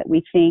hotlines that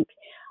we think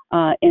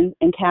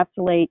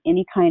encapsulate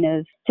any kind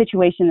of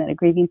situation that a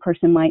grieving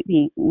person might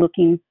be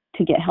looking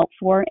to get help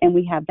for, and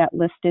we have that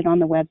listed on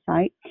the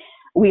website.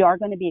 We are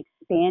going to be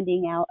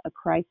expanding out a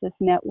crisis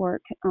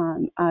network.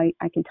 I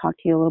can talk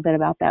to you a little bit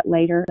about that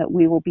later, but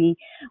we will be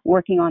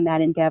working on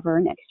that endeavor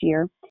next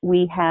year.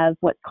 We have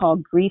what's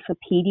called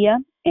Griefopedia,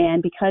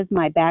 and because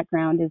my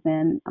background is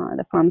in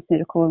the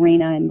pharmaceutical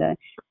arena and the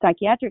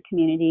psychiatric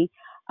community,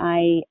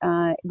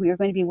 we are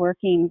going to be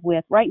working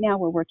with, right now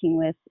we're working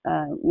with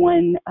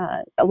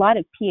a lot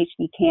of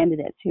PhD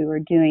candidates who are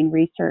doing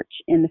research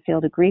in the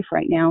field of grief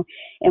right now.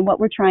 And what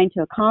we're trying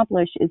to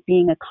accomplish is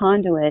being a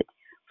conduit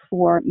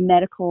for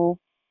medical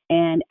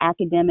and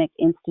academic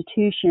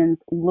institutions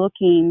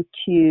looking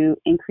to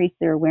increase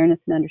their awareness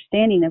and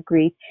understanding of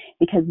grief,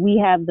 because we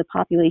have the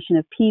population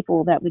of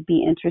people that would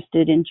be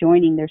interested in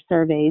joining their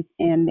surveys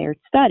and their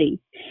studies.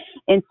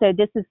 And so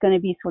this is going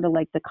to be sort of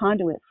like the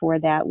conduit for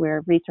that,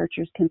 where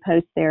researchers can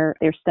post their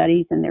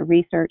studies and their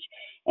research,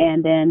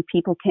 and then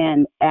people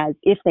can, as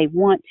if they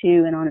want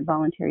to and on a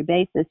voluntary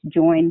basis,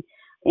 join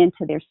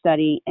into their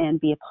study and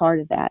be a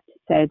part of that.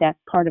 So that's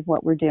part of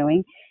what we're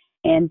doing.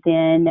 And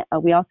then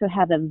we also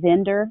have a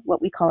vendor,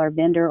 what we call our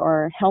vendor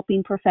or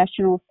helping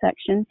professionals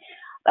section.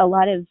 A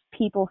lot of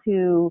people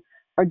who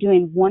are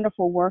doing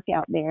wonderful work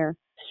out there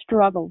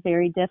struggle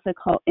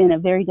in a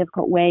very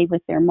difficult way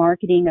with their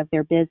marketing of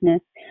their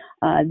business.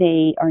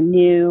 They are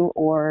new,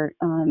 or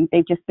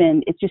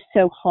it's just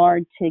so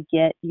hard to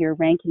get your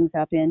rankings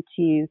up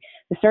into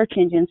the search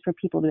engines for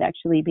people to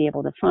actually be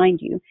able to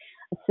find you.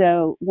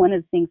 So one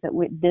of the things that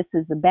this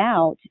is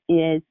about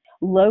is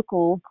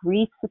local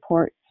grief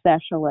support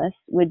specialists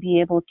would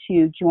be able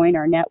to join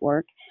our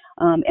network.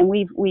 And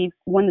we've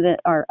one of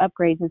our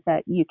upgrades is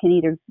that you can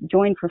either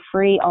join for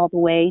free all the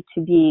way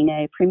to being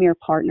a premier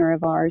partner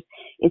of ours.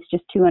 It's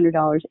just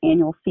 $200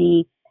 annual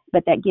fee,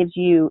 but that gives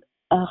you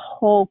a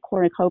whole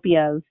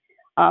cornucopia of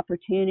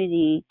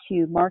opportunity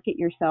to market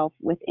yourself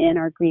within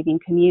our grieving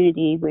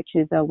community, which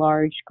is a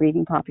large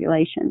grieving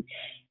population.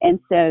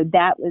 And so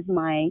that was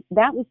my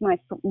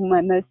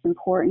most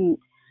important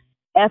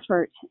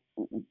effort,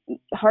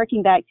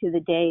 harking back to the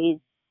days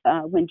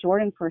when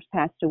Jordan first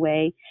passed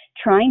away,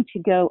 trying to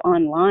go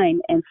online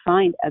and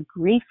find a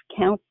grief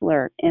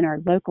counselor in our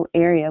local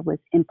area was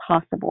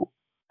impossible.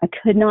 I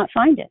could not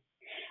find it.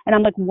 And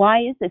I'm like,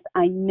 why is this?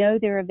 I know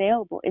they're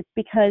available. It's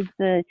because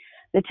the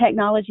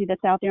technology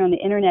that's out there on the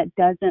internet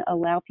doesn't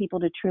allow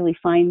people to truly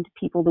find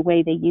people the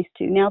way they used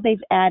to. Now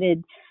they've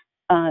added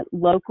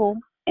local,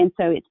 and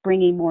so it's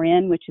bringing more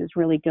in, which is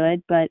really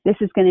good. But this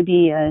is going to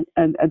be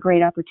a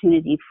great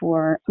opportunity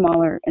for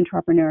smaller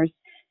entrepreneurs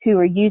who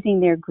are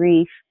using their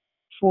grief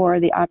for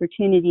the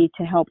opportunity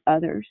to help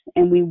others.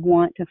 And we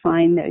want to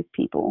find those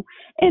people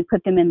and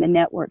put them in the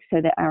network so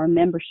that our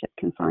membership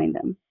can find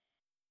them.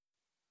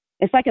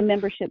 It's like a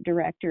membership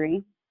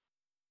directory.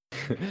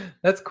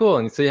 That's cool.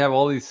 And so you have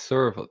all these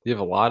you have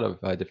a lot of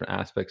different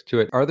aspects to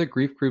it. Are the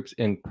grief groups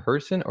in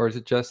person, or is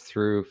it just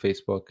through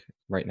Facebook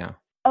right now?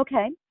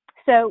 Okay.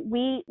 So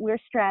we're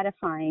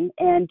stratifying,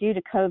 and due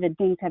to COVID,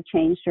 things have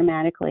changed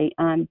dramatically.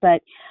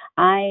 But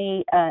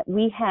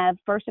we have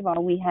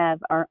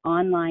our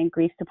online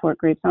grief support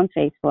groups on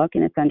Facebook,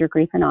 and it's under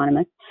Grief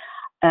Anonymous.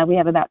 We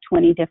have about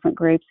 20 different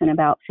groups and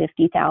about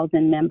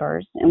 50,000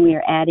 members, and we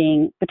are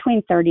adding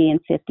between 30 and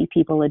 50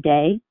 people a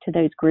day to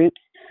those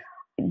groups.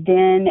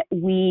 Then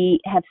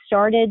we have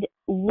started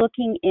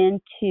looking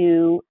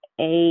into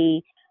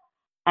a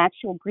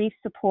actual grief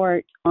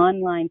support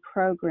online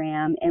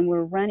program, and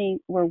we're working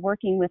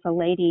with a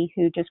lady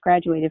who just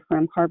graduated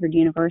from Harvard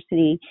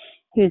University,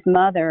 whose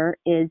mother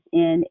is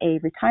in a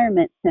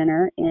retirement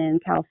center in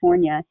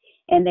California,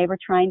 and they were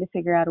trying to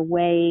figure out a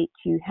way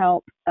to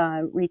help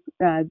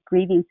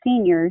grieving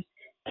seniors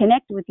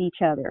connect with each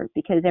other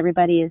because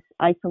everybody is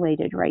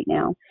isolated right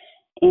now.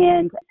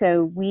 And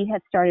so we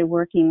have started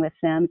working with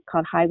them. It's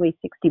called Highway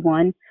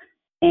 61.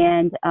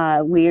 And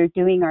we are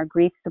doing our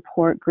grief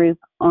support group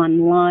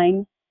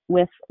online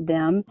with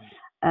them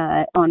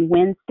on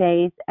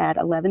Wednesdays at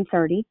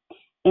 11:30.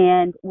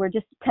 And we're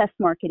just test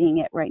marketing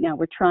it right now.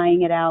 We're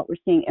trying it out. We're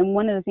seeing, and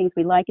one of the things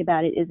we like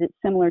about it is it's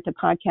similar to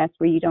podcasts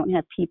where you don't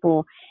have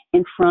people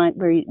in front,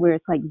 where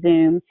it's like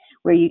Zoom,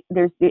 where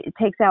it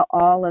takes out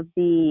all of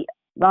the,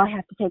 well, I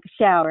have to take a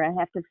shower. I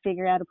have to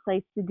figure out a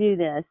place to do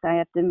this. I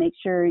have to make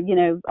sure,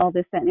 all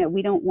this, that. No,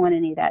 we don't want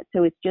any of that.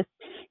 So it's just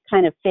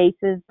kind of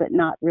faces, but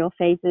not real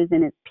faces.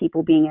 And it's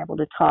people being able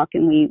to talk.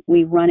 And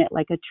we run it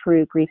like a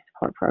true grief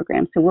support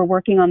program. So we're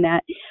working on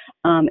that.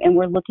 And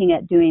we're looking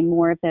at doing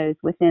more of those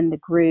within the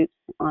groups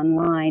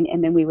online.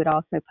 And then we would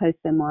also post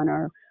them on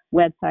our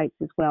websites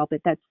as well,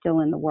 but that's still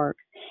in the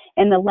works.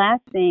 And the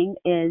last thing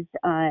is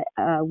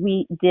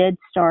we did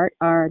start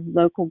our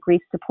local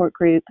grief support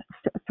group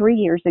 3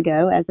 years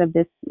ago as of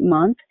this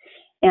month.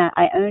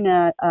 I own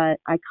a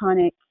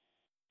iconic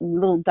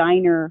little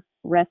diner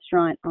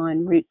restaurant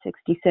on Route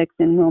 66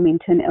 in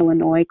Wilmington,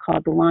 Illinois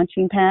called The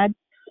Launching Pad.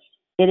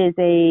 It is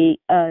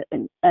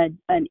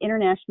an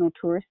international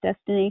tourist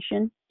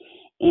destination.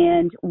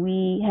 And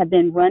we have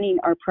been running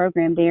our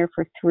program there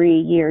for 3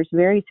 years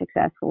very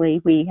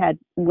successfully. We had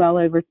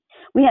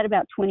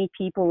about 20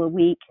 people a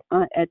week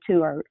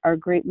to our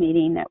group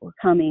meeting that were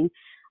coming.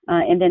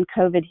 And then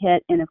COVID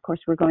hit. And of course,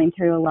 we're going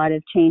through a lot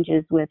of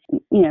changes with,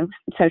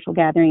 social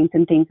gatherings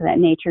and things of that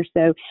nature.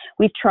 So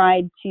we've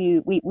tried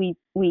to, we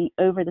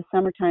over the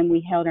summertime,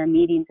 we held our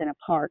meetings in a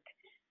park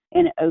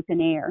in open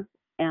air.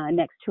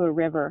 Next to a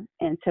river.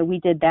 And so we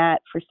did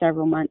that for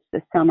several months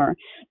this summer.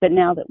 But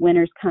now that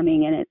winter's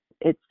coming and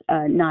it's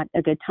not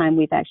a good time,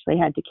 we've actually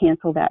had to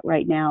cancel that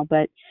right now.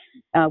 But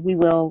we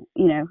will,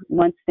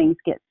 once things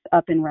get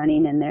up and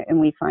running and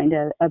we find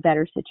a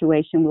better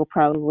situation, we'll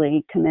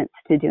probably commence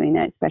to doing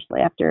that, especially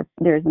after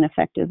there's an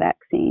effective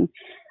vaccine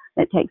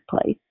that takes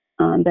place.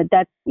 But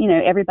that's,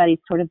 everybody's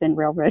sort of been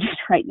railroaded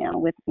right now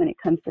when it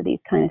comes to these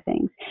kind of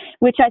things,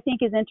 which I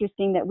think is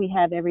interesting that we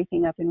have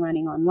everything up and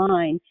running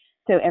online.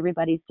 So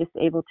everybody's just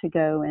able to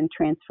go and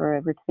transfer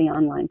over to the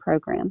online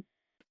program.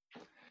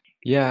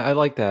 Yeah, I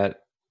like that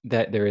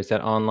there is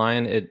that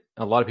online.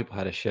 A lot of people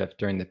had a shift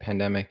during the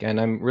pandemic,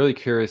 and I'm really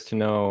curious to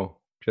know,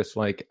 just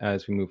like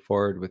as we move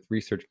forward with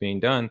research being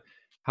done,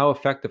 how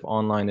effective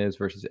online is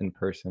versus in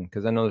person.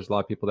 Because I know there's a lot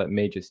of people that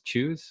may just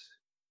choose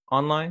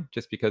online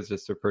just because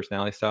it's their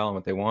personality style and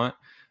what they want.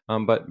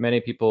 But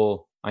many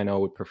people I know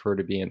would prefer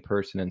to be in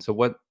person. And so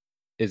what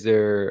is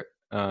there,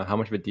 how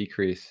much of a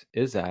decrease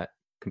is that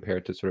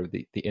compared to sort of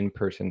the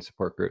in-person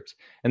support groups?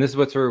 And this is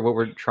what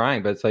we're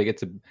trying, but it's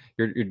like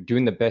you're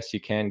doing the best you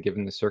can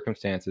given the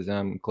circumstances. And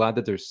I'm glad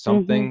that there's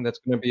something that's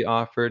going to be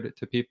offered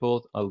to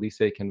people. At least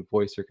they can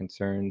voice their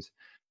concerns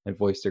and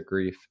voice their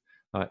grief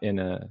in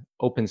a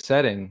open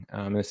setting,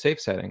 in a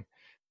safe setting,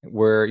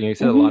 where you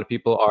said a lot of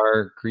people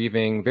are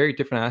grieving very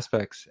different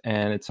aspects,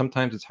 and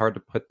sometimes it's hard to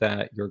put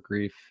your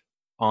grief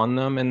on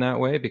them in that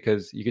way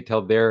because you could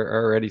tell they're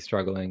already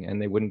struggling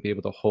and they wouldn't be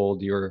able to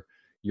hold your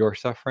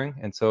suffering.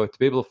 And so to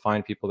be able to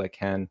find people that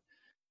can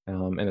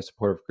in a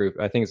supportive group,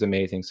 I think is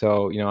amazing.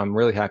 So, I'm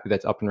really happy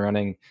that's up and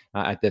running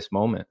at this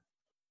moment.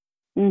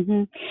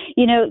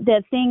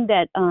 The thing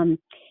that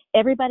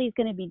everybody's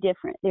going to be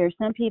different. There are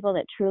some people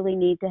that truly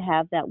need to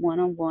have that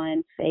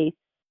one-on-one face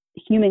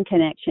human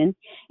connection,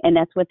 and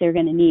that's what they're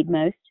going to need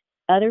most.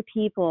 Other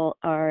people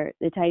are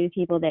the type of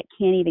people that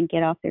can't even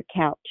get off their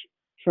couch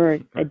for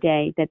a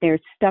day, that they're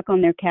stuck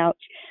on their couch.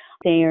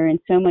 They are in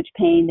so much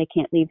pain, they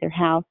can't leave their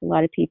house. A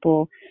lot of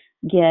people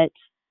get,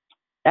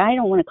 I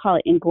don't want to call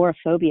it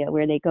agoraphobia,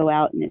 where they go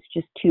out and it's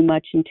just too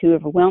much and too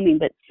overwhelming,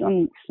 but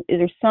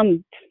there's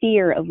some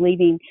fear of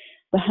leaving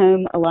the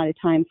home a lot of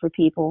time for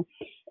people,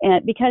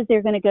 and because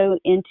they're going to go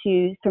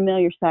into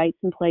familiar sites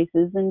and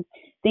places and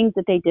things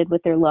that they did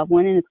with their loved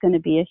one, and it's going to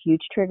be a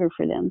huge trigger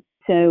for them.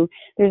 So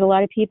there's a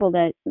lot of people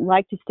that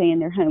like to stay in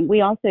their home.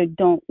 We also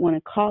don't want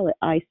to call it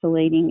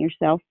isolating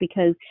yourself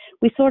because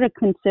we sort of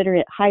consider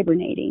it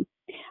hibernating.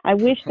 I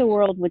wish the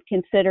world would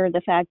consider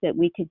the fact that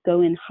we could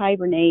go and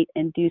hibernate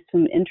and do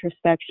some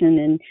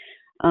introspection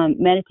and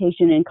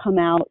meditation and come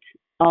out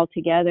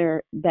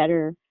altogether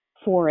better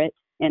for it.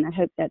 And I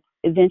hope that's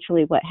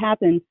eventually what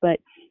happens. But,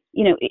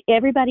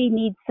 everybody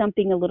needs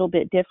something a little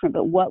bit different.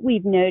 But what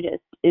we've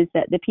noticed is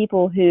that the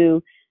people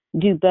who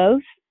do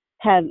both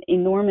have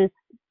enormous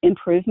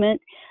improvement.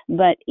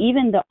 But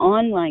even the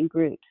online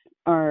groups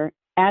are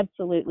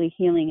absolutely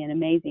healing and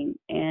amazing,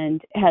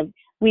 and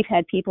we've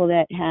had people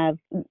that have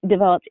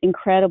developed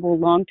incredible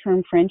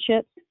long-term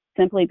friendships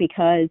simply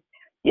because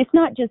it's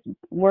not just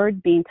words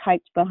being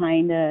typed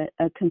behind a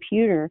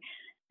computer.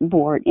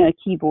 board,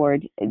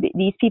 keyboard.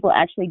 These people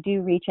actually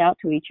do reach out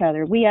to each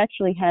other. We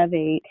actually have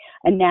a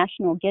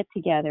national get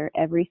together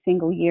every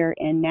single year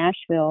in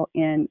Nashville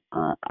in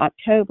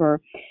October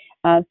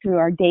through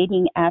our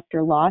Dating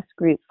After Loss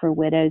group for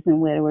widows and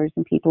widowers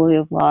and people who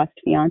have lost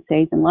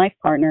fiancés and life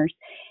partners.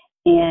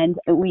 And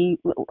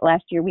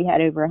last year we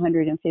had over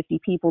 150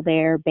 people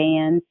there,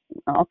 bands,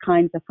 all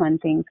kinds of fun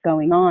things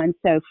going on.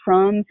 So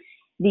from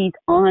these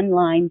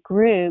online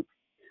groups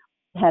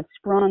have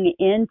sprung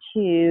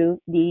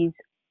into these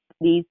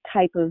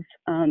type of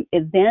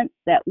events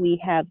that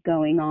we have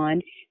going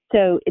on.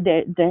 So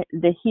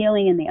the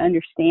healing and the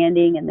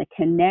understanding and the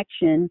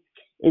connection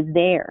is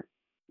there,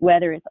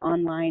 whether it's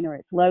online or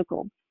it's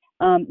local.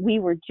 We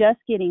were just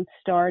getting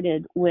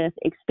started with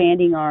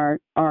expanding our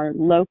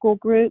local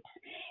groups.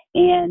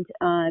 And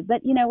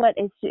but you know what?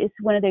 It's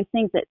one of those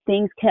things that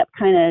things kept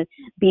kind of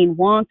being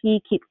wonky,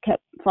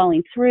 kept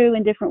falling through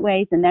in different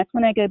ways, and that's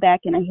when I go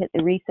back and I hit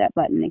the reset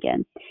button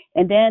again.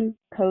 And then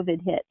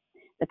COVID hits,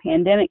 the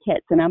pandemic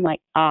hits, and I'm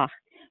like,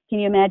 can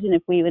you imagine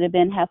if we would have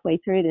been halfway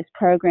through this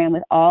program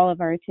with all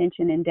of our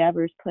attention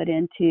endeavors put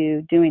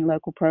into doing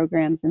local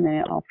programs, and then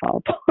it all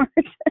fall apart?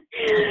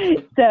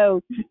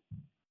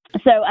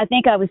 So I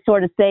think I was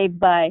sort of saved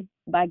by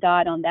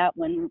God on that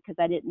one, because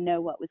I didn't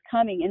know what was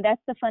coming. And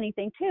that's the funny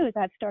thing too, is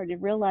I've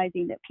started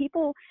realizing that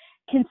people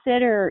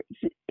consider,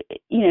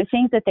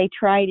 things that they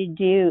try to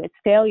do as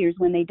failures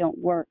when they don't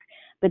work.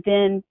 But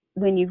then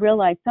when you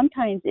realize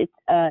sometimes it's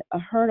a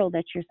hurdle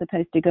that you're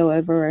supposed to go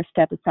over or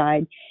step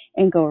aside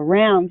and go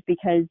around,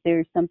 because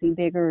there's something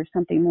bigger or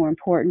something more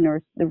important,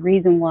 or the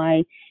reason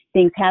why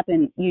things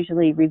happen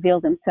usually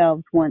reveal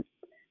themselves once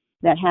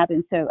that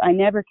happens. So I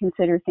never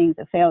consider things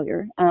a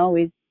failure. I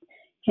always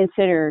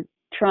consider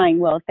trying,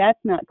 well, if that's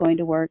not going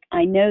to work,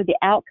 I know the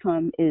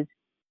outcome is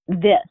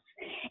this,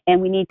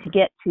 and we need to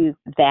get to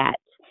that.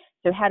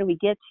 So how do we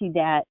get to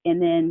that?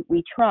 And then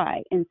we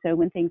try. And so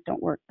when things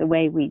don't work the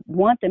way we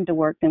want them to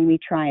work, then we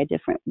try a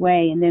different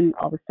way. And then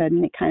all of a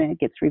sudden it kind of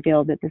gets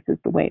revealed that this is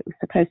the way it was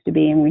supposed to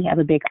be. And we have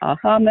a big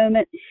aha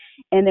moment,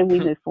 and then we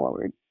move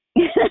forward.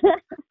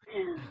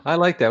 I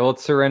like that. Well,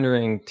 it's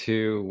surrendering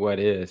to what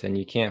is, and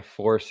you can't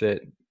force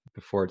it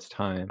before it's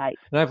time. Right.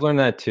 And I've learned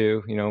that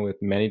too,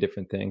 with many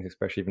different things,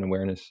 especially even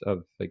awareness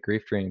of like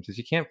grief dreams, is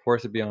you can't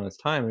force it beyond its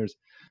time.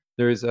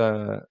 There's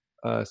a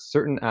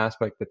certain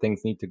aspect that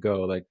things need to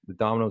go, like the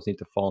dominoes need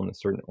to fall in a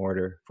certain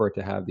order for it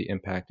to have the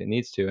impact it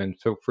needs to. And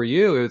so for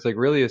you, it was like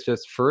really, it's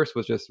just first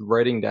was just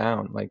writing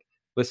down, like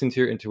listening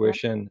to your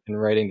intuition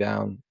and writing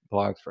down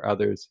blogs for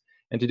others,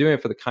 and to doing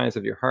it for the kindness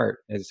of your heart.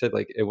 As I said,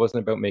 like it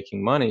wasn't about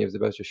making money, it was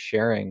about just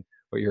sharing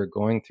what you're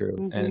going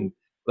through and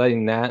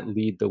letting that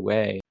lead the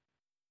way.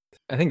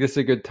 I think this is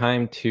a good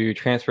time to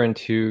transfer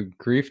into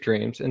grief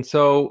dreams. And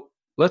so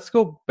let's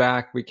go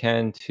back, we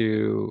can,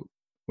 to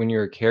when you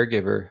were a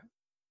caregiver.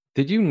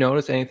 Did you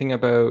notice anything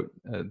about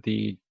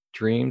the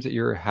dreams that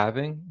you were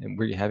having? And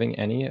were you having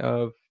any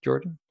of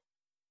Jordan?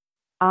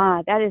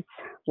 That is,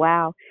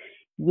 wow.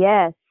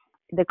 Yes.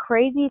 The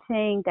crazy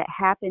thing that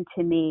happened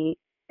to me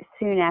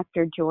soon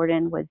after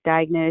Jordan was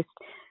diagnosed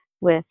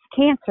with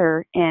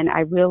cancer, and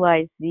I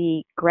realized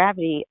the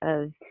gravity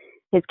of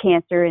his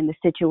cancer and the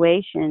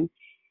situation,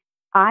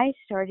 I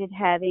started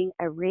having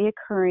a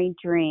reoccurring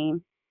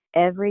dream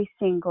every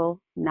single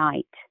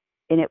night.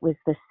 And it was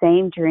the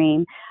same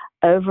dream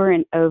over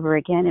and over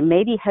again. And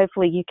maybe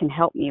hopefully you can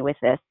help me with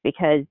this,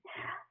 because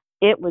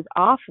it was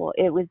awful.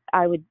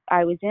 I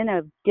was in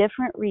a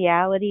different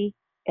reality,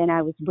 and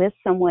I was with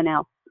someone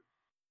else.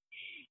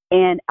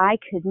 And I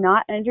could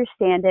not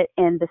understand it.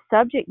 And the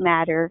subject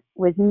matter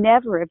was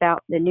never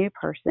about the new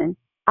person.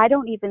 I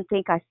don't even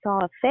think I saw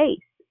a face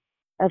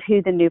of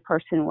who the new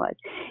person was.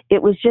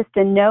 It was just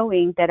a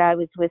knowing that I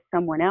was with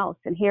someone else.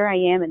 And here I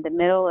am in the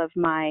middle of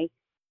my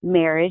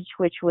marriage,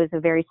 which was a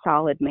very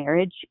solid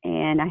marriage.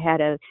 And I had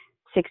a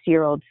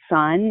 6-year-old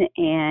son,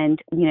 and,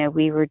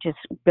 we were just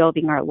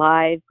building our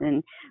lives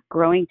and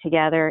growing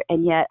together.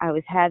 And yet I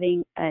was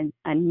having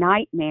a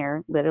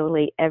nightmare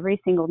literally every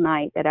single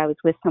night that I was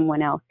with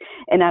someone else,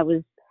 and I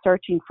was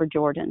searching for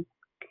Jordan.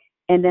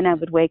 And then I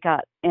would wake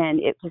up, and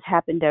it just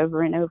happened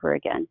over and over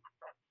again.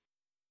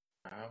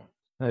 Wow.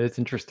 That is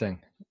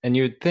interesting. And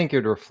you would think it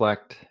would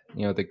reflect,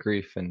 the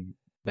grief and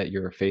that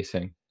you're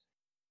facing,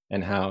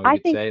 and how I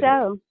you'd think say so.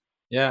 that.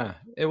 Yeah,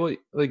 it will,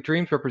 like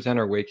dreams represent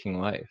our waking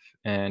life,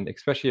 and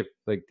especially if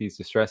like these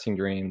distressing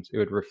dreams, it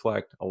would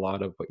reflect a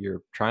lot of what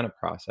you're trying to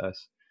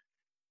process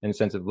in a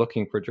sense of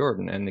looking for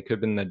Jordan. And it could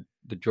have been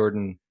the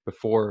Jordan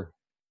before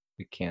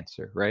the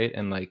cancer, right?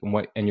 And like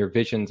and your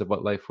visions of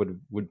what life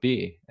would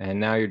be. And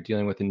now you're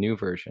dealing with a new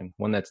version,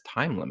 one that's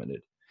time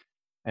limited.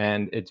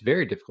 And it's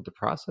very difficult to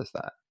process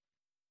that.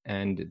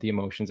 And the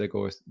emotions that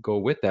go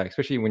with that,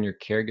 especially when you're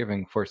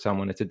caregiving for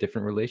someone, it's a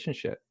different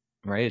relationship,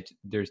 right?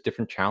 There's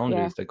different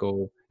challenges that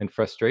go, and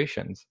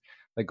frustrations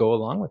that go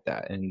along with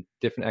that, and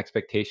different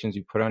expectations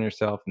you put on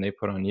yourself and they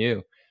put on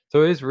you.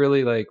 So it is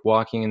really like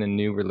walking in a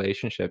new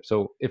relationship.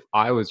 So if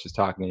I was just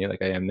talking to you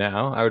like I am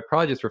now, I would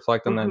probably just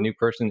reflect on that new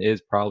person is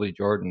probably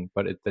Jordan,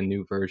 but it's the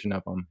new version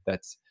of him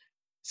that's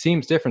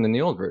seems different than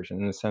the old version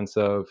in the sense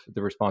of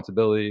the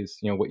responsibilities,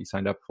 what you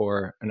signed up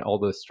for and all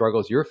the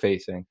struggles you're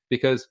facing.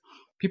 Because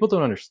people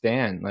don't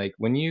understand, like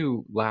when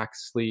you lack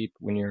sleep,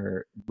 when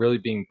you're really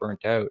being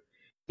burnt out,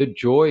 the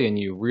joy in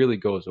you really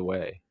goes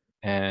away.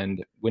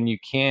 And when you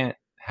can't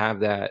have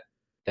that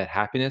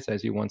happiness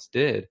as you once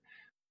did,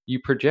 you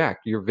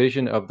project, your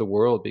vision of the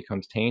world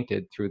becomes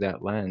tainted through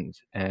that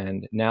lens.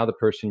 And now the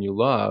person you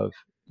love,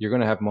 you're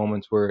going to have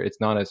moments where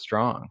it's not as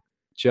strong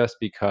just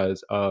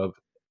because of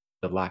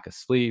the lack of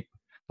sleep,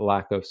 the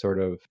lack of sort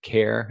of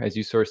care. As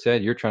you sort of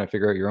said, you're trying to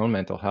figure out your own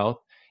mental health,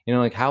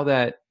 like how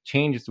that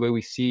changes the way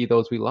we see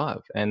those we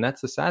love. And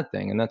that's the sad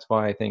thing. And that's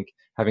why I think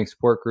having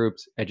support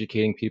groups,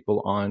 educating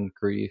people on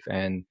grief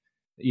and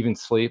even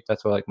sleep,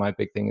 that's why like my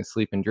big thing is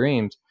sleep and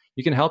dreams.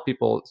 You can help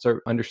people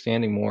start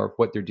understanding more of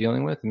what they're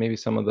dealing with and maybe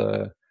some of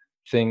the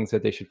things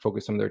that they should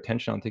focus some of their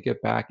attention on to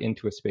get back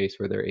into a space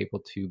where they're able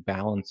to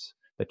balance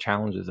the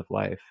challenges of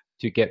life,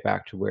 to get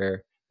back to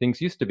where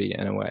things used to be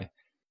in a way.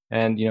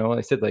 And,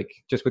 I said, like,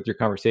 just with your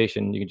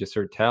conversation, you can just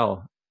sort of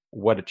tell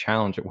what a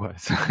challenge it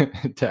was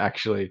to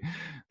actually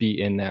be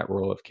in that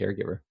role of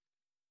caregiver.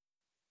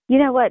 You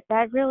know what?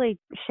 That really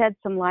shed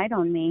some light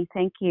on me.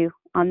 Thank you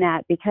on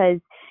that, because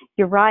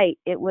you're right.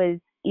 It was,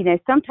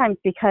 sometimes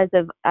because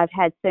I've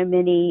had so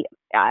many,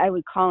 I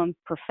would call them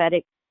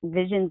prophetic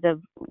visions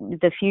of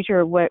the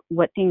future, what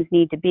things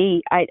need to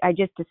be. I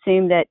just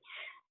assumed that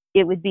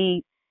it would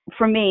be,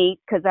 for me,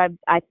 because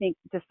I think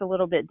just a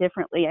little bit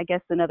differently, I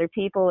guess, than other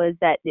people, is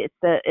that it's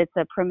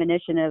a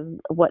premonition of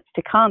what's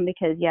to come.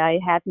 Because I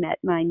have met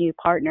my new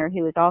partner,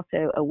 who is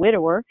also a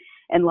widower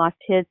and lost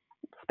his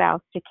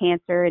spouse to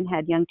cancer and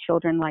had young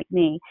children like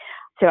me.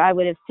 So I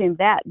would assume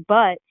that.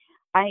 But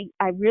I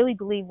really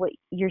believe what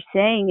you're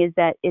saying is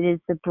that it is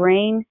the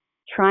brain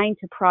trying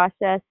to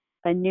process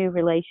a new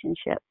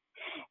relationship,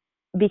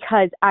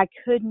 because I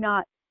could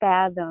not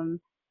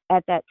fathom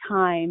at that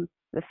time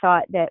the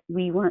thought that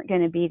we weren't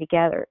going to be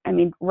together. I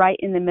mean, right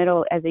in the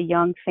middle as a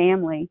young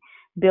family,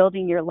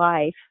 building your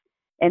life,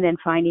 and then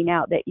finding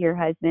out that your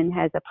husband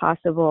has a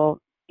possible,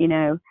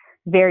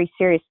 very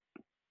serious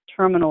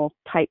terminal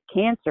type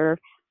cancer.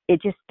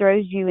 It just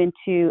throws you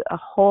into a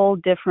whole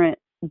different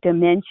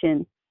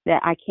dimension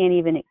that I can't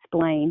even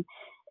explain.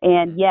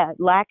 And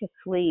lack of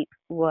sleep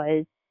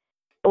was,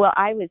 well,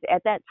 I was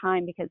at that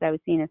time, because I was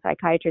seeing a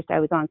psychiatrist, I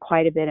was on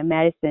quite a bit of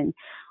medicine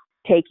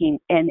taking,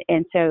 and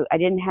so I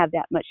didn't have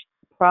that much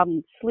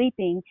problem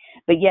sleeping,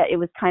 but yet it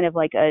was kind of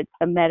like a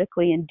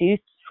medically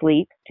induced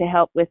sleep to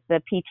help with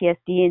the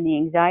PTSD and the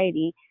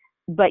anxiety.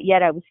 But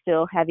yet I was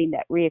still having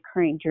that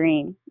reoccurring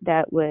dream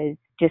that was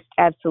just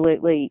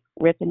absolutely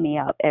ripping me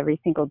up every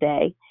single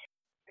day.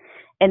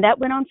 And that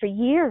went on for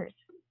years.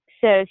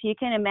 So if you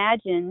can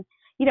imagine,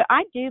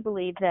 I do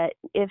believe that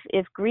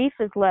if grief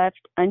is left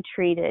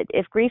untreated,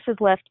 if grief is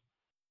left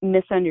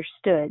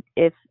misunderstood,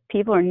 if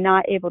people are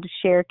not able to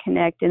share,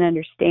 connect, and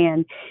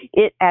understand,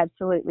 it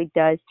absolutely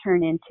does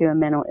turn into a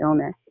mental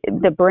illness.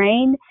 The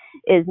brain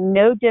is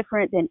no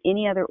different than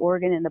any other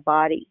organ in the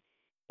body.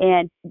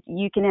 And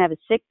you can have a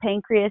sick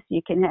pancreas,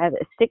 you can have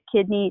a sick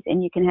kidneys,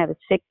 and you can have a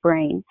sick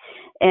brain.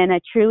 And I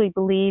truly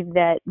believe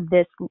that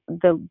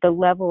the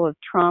level of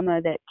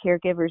trauma that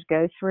caregivers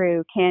go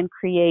through can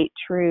create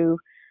true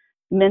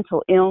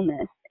mental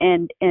illness.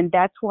 And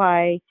that's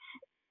why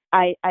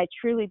I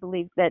truly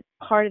believe that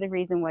part of the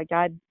reason why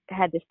God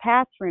had this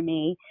path for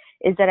me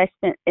is that I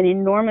spent an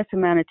enormous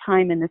amount of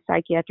time in the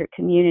psychiatric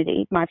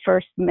community. My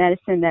first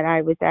medicine that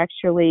I was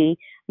actually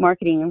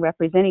marketing and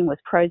representing was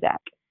Prozac.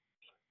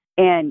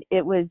 And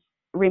it was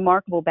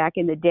remarkable back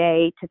in the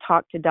day to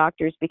talk to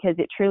doctors, because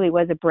it truly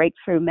was a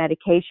breakthrough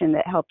medication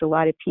that helped a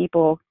lot of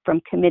people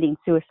from committing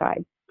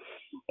suicide.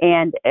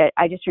 And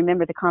I just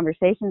remember the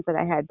conversations that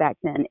I had back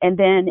then. And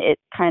then it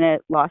kind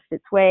of lost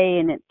its way,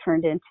 and it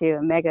turned into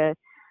a mega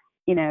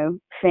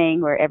thing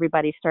where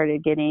everybody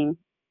started getting,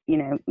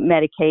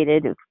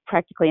 medicated. It was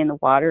practically in the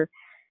water.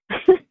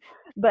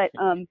 But,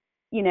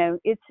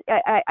 it's,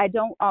 I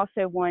don't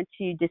also want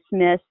to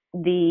dismiss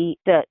the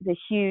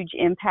huge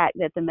impact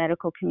that the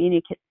medical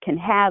community can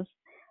have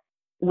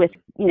with,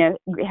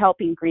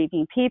 helping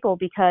grieving people,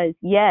 because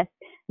yes,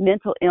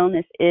 mental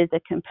illness is a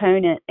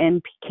component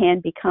and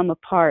can become a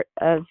part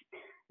of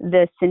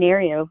the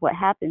scenario of what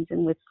happens.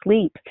 And with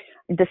sleep,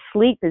 the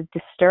sleep is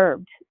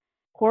disturbed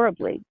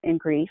horribly in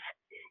grief.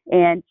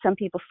 And some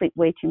people sleep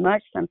way too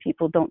much. Some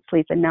people don't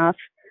sleep enough.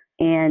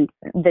 And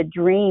the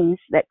dreams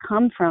that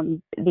come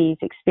from these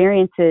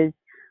experiences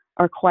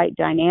are quite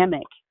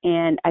dynamic.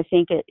 And I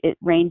think it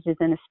ranges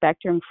in a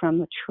spectrum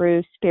from a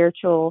true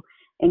spiritual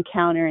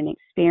encounter and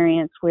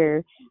experience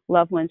where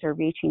loved ones are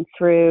reaching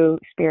through,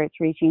 spirits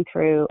reaching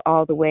through,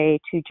 all the way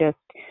to just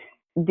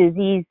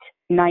diseased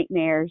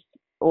nightmares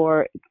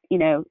or,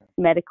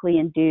 medically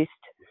induced,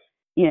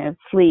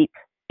 sleep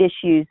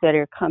issues that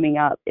are coming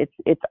up.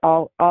 It's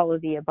all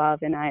of the above.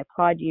 And I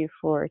applaud you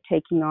for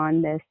taking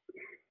on this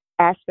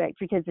aspect,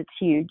 because it's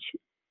huge.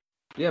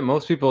 Yeah,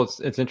 most people,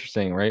 it's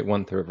interesting, right?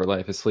 1/3 of our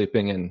life is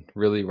sleeping, and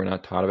really we're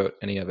not taught about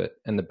any of it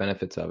and the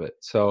benefits of it.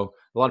 So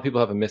a lot of people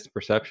have a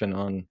misperception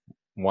on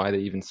why they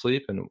even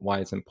sleep and why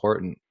it's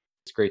important.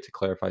 It's great to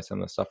clarify some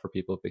of the stuff for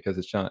people because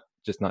it's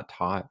not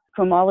taught.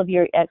 From all of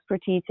your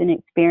expertise and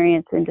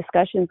experience and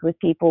discussions with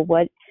people,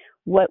 what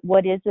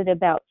is it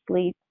about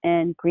sleep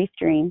and grief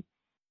dreams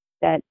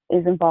that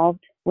is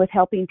involved with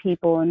helping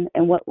people,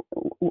 and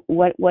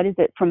what is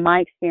it from my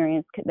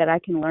experience that I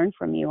can learn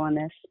from you on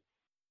this?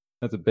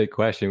 That's a big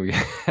question.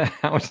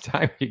 How much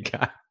time you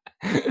got?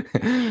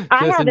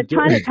 I have a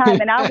ton of time,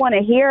 and I want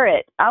to hear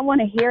it. I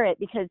want to hear it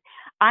because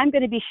I'm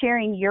going to be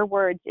sharing your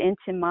words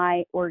into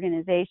my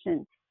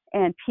organization,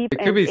 and people.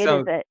 It could be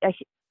some.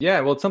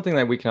 Yeah, well, it's something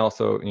that we can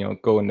also,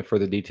 go into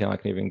further detail. I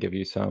can even give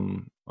you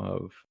some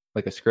of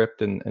like a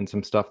script and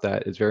some stuff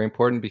that is very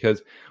important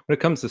because when it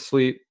comes to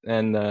sleep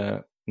and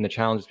the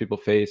challenges people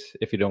face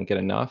if you don't get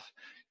enough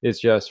is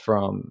just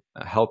from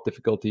health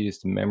difficulties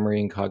to memory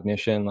and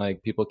cognition.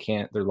 Like people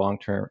can't,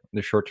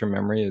 their short-term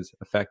memory is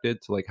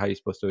affected. So like how you're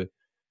supposed to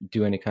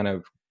do any kind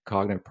of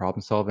cognitive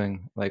problem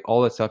solving, like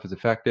all that stuff is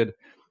affected.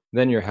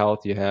 Then your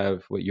health, you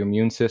have what your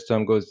immune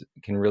system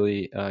can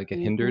really get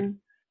hindered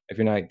if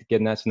you're not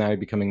getting that. So now you're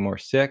becoming more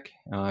sick.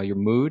 Your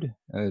mood,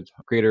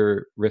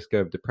 greater risk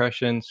of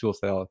depression,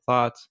 suicidal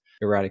thoughts,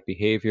 erratic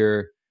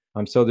behavior.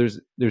 So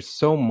there's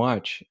so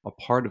much a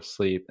part of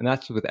sleep, and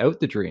that's without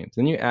the dreams.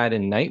 Then you add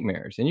in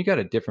nightmares, and you got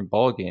a different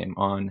ball game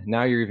on.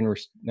 Now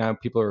now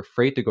people are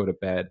afraid to go to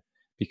bed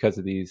because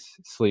of these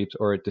sleeps,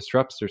 or it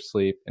disrupts their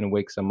sleep and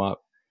wakes them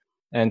up.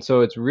 And so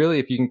it's really,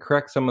 if you can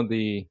correct some of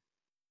the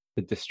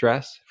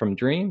distress from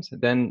dreams,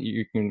 then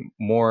you can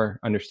more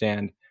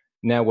understand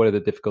now what are the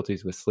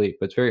difficulties with sleep.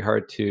 But it's very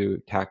hard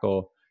to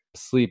tackle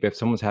sleep if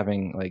someone's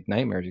having like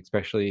nightmares,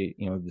 especially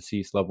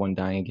deceased loved one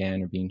dying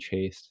again or being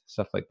chased,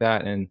 stuff like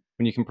that. And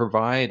when you can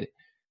provide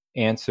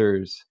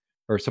answers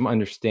or some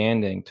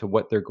understanding to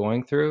what they're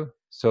going through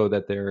so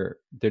that their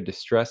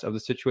distress of the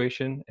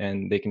situation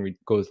and they can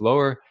goes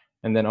lower,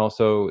 and then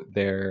also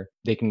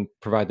they can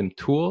provide them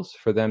tools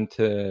for them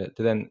to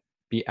then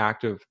be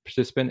active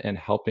participant and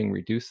helping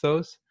reduce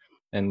those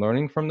and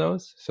learning from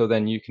those, so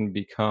then you can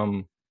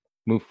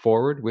move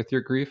forward with your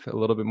grief a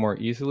little bit more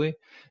easily.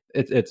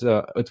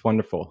 It's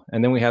wonderful.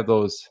 And then we have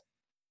those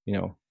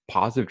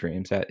positive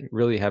dreams that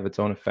really have its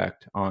own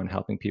effect on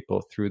helping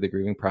people through the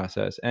grieving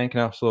process, and can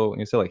also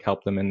like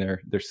help them in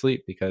their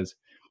sleep, because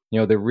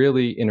they're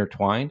really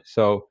intertwined.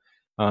 So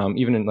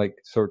even in like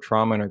sort of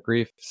trauma and our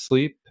grief,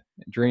 sleep,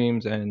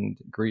 dreams, and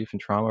grief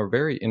and trauma are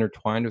very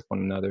intertwined with one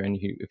another. And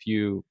if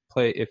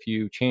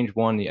you change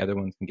one, the other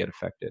ones can get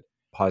affected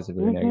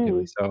positively or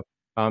negatively. So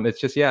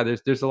it's just,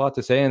 there's a lot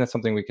to say, and that's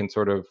something we can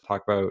sort of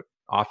talk about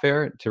off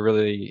air to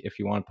really, if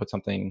you want to put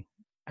something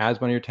as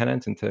one of your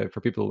tenants and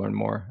for people to learn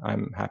more,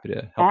 I'm happy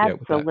to help you out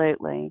with that.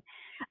 Absolutely.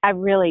 I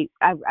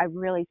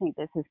really think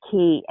this is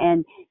key.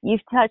 And you've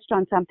touched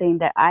on something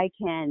that I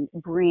can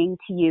bring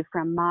to you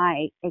from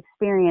my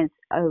experience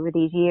over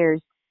these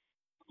years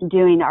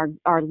doing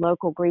our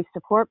local grief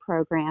support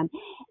program,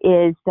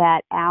 is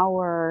that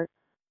our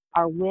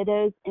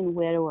widows and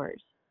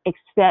widowers,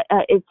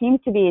 it seems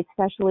to be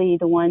especially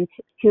the ones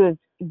who have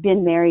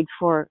been married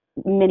for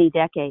many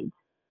decades,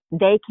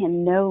 they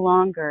can no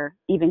longer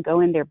even go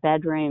in their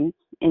bedrooms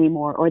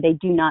anymore, or they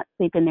do not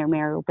sleep in their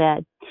marital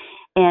bed.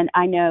 And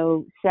I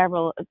know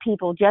several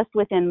people just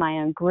within my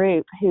own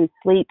group who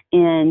sleep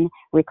in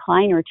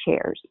recliner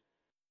chairs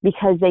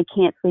because they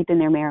can't sleep in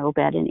their marital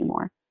bed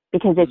anymore,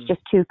 because it's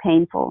just too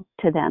painful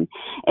to them.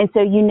 And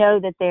so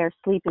that their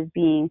sleep is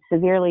being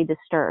severely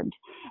disturbed.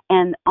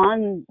 And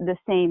on the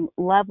same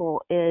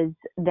level is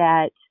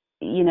that,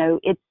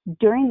 it's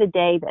during the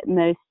day that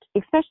most,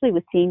 especially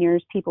with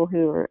seniors, people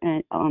who are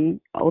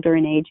older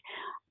in age,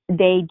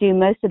 they do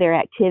most of their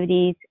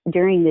activities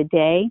during the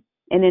day,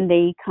 and then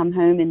they come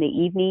home in the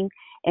evening.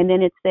 And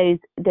then it's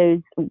those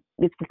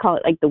we call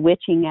it like the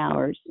witching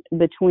hours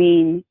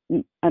between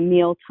a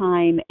meal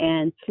time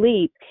and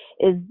sleep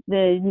is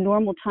the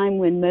normal time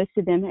when most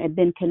of them have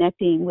been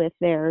connecting with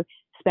their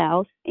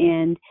spouse,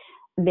 and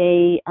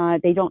they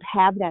don't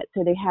have that,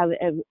 so they have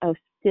a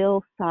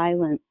still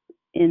silence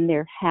in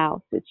their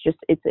house.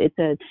 It's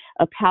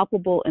a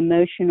palpable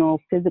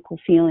emotional, physical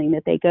feeling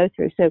that they go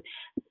through. So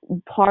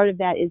part of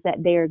that is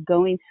that they're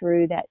going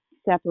through that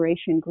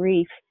separation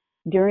grief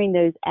during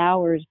those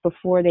hours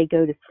before they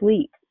go to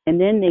sleep. And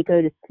then they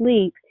go to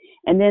sleep,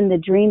 and then the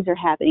dreams are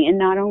happening. And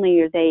not only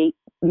are they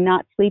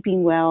not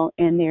sleeping well,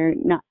 and they're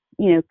not,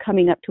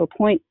 coming up to a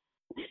point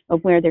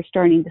of where they're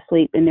starting to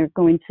sleep and they're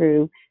going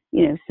through,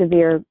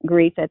 severe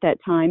grief at that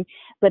time,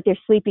 but they're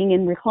sleeping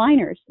in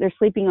recliners. They're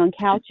sleeping on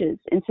couches.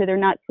 And so they're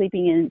not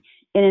sleeping in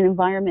an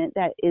environment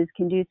that is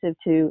conducive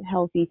to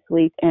healthy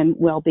sleep and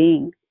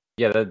well-being.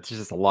 Yeah, that's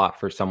just a lot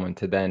for someone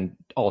to then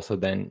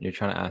you're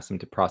trying to ask them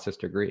to process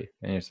their grief,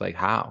 and it's like,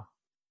 how?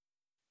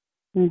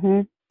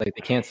 Mm-hmm. Like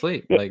they can't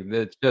sleep. Like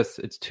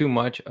it's too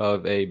much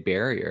of a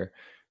barrier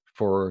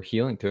for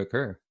healing to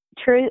occur.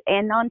 True.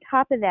 And on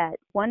top of that,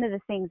 one of the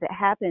things that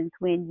happens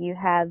when you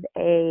have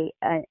a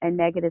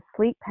negative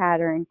sleep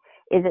pattern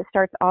is it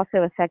starts also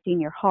affecting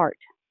your heart.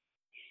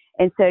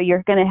 And so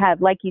you're going to have,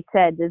 like you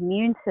said, the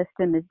immune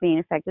system is being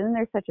affected. And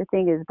there's such a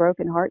thing as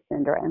broken heart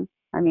syndrome.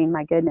 I mean,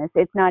 my goodness,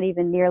 it's not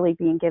even nearly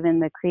being given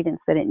the credence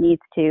that it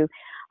needs to.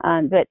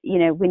 But you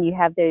know, when you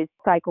have those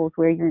cycles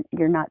where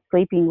you're not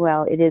sleeping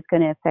well, it is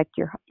going to affect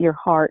your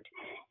heart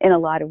in a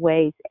lot of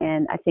ways.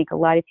 And I think a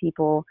lot of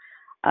people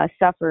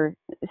suffer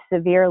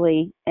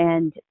severely,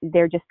 and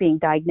they're just being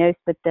diagnosed.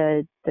 But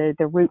the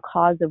root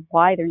cause of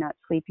why they're not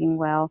sleeping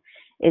well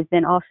is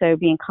then also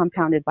being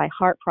compounded by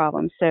heart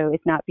problems. So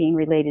it's not being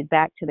related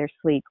back to their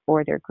sleep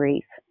or their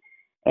grief.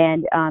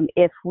 And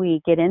if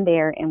we get in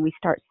there and we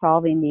start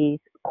solving these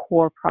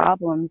core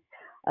problems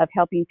of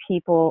helping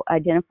people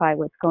identify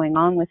what's going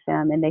on with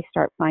them, and they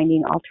start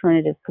finding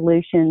alternative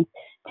solutions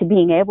to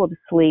being able to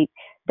sleep,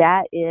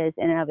 that is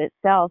in and of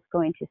itself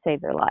going to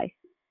save their life.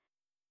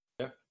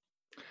 Yeah.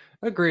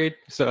 Agreed.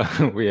 So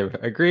we have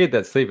agreed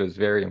that sleep is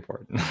very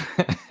important.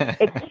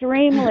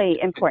 Extremely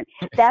important.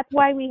 That's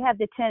why we have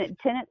the tenet.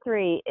 Tenet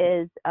 3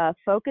 is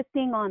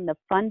focusing on the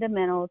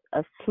fundamentals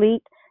of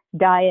sleep,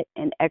 diet,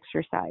 and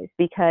exercise.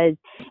 Because,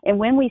 and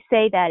when we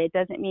say that, it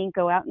doesn't mean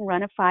go out and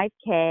run a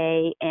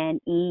 5K and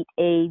eat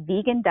a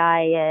vegan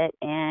diet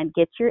and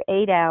get your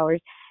 8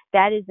 hours.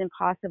 That is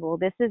impossible.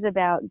 This is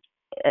about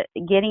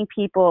getting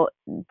people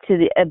to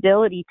the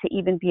ability to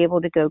even be able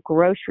to go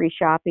grocery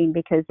shopping,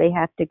 because they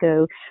have to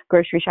go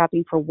grocery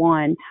shopping for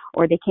one,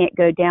 or they can't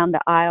go down the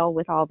aisle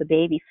with all the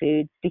baby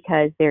foods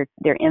because their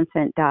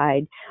infant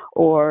died.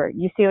 Or,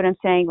 you see what I'm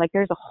saying? Like,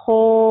 there's a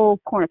whole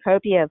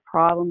cornucopia of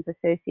problems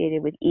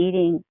associated with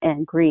eating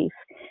and grief.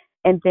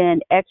 And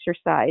then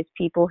exercise,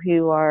 people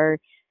who are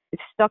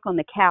stuck on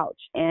the couch,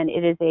 and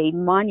it is a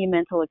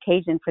monumental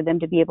occasion for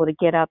them to be able to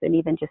get up and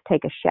even just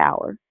take a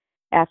shower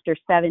after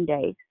 7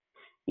 days.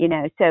 You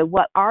know, so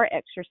what our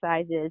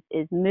exercise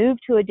is move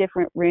to a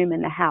different room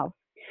in the house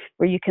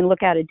where you can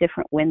look out a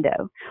different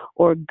window,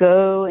 or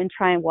go and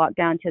try and walk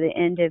down to the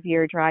end of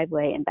your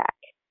driveway and back.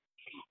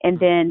 And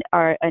then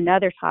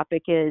another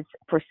topic is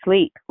for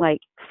sleep,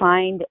 like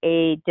find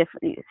a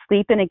different,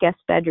 sleep in a guest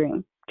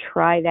bedroom.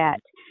 Try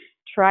that.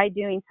 Try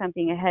doing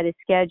something ahead of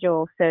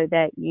schedule so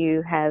that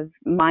you have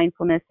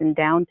mindfulness and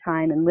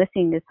downtime and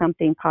listening to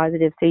something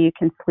positive so you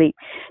can sleep.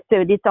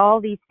 So it's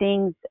all these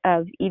things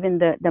of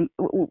even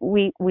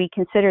we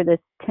consider this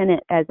tenet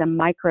as a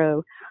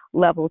micro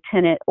level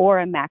tenet or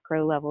a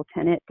macro level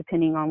tenet,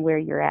 depending on where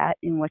you're at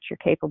and what you're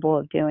capable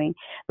of doing.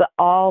 But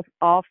all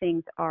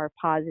things are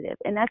positive.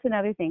 And that's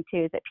another thing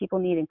too, is that people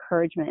need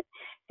encouragement.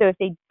 So if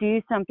they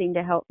do something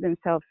to help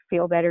themselves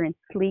feel better and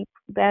sleep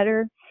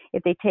better,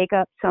 if they take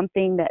up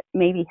something that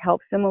maybe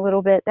helps them a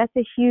little bit, that's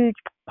a huge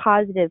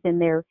positive in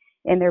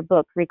their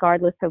book,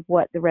 regardless of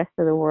what the rest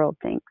of the world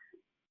thinks.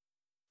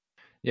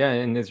 Yeah,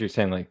 and as you're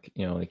saying, like,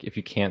 you know, like if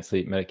you can't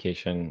sleep,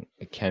 medication,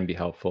 it can be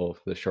helpful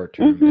for the short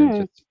term.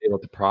 And just to be able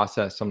to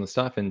process some of the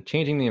stuff, and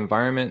changing the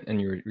environment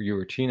and your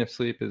routine of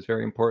sleep is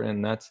very important.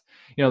 And that's,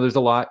 you know, there's a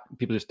lot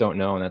people just don't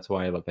know, and that's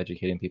why I love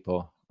educating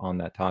people on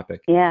that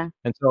topic. Yeah.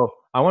 And so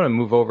I want to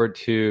move over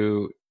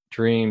to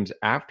dreams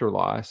after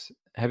loss.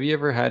 Have you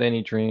ever had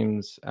any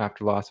dreams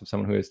after loss of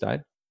someone who has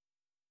died?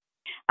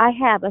 I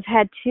have. I've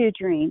had 2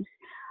 dreams.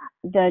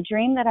 The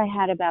dream that I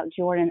had about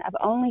Jordan, I've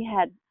only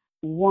had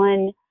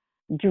one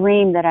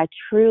dream that I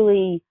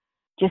truly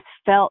just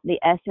felt the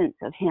essence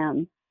of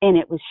him, and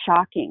it was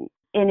shocking.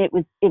 And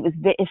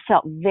it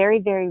felt very,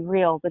 very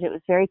real, but it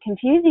was very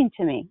confusing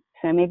to me.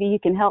 So maybe you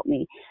can help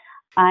me.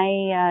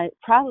 I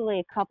probably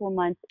a couple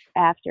months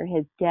after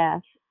his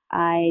death,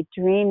 I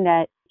dreamed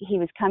that he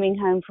was coming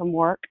home from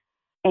work,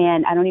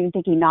 and I don't even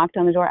think he knocked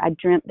on the door. I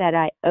dreamt that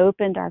I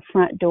opened our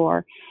front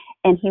door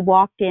and he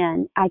walked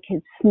in. I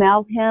could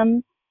smell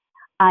him.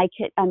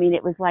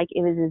 It was like,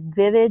 it was as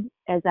vivid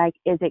as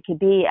it could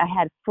be. I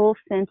had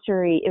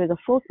it was a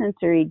full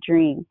sensory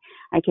dream.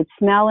 I could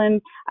smell him.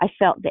 I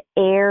felt the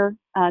air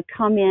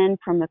come in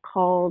from the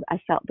cold. I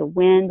felt the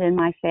wind in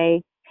my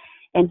face,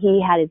 and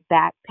he had his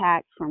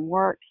backpack from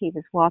work. He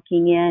was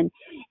walking in,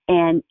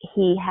 and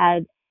he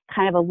had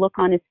kind of a look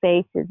on his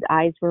face. His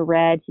eyes were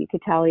red. You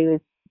could tell he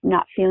was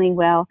not feeling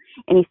well.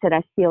 And he said,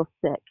 "I feel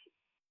sick."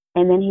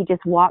 And then he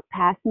just walked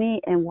past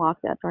me and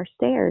walked up our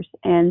stairs.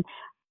 And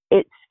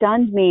it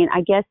stunned me. And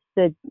I guess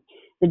the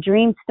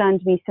dream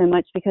stunned me so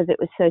much because it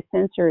was so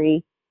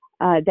sensory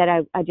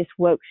that I just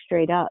woke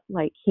straight up,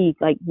 like he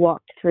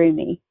walked through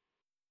me.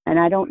 And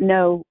I don't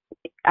know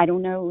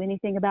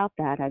anything about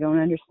that. I don't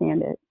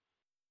understand it.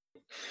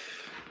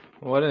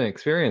 What an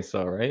experience,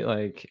 though, right?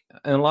 Like,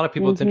 and a lot of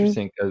people, it's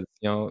interesting because,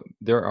 you know,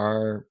 there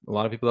are a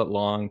lot of people that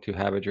long to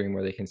have a dream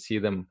where they can see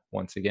them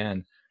once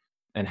again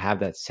and have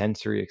that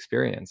sensory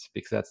experience,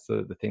 because that's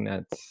the thing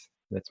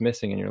that's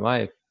missing in your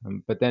life.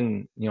 But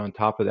then, you know, on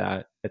top of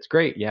that, it's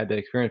great you had that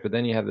experience, but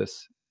then you have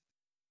this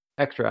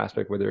extra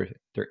aspect where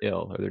they're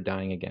ill or they're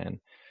dying again,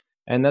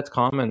 and that's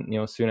common, you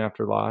know, soon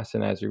after loss.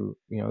 And as you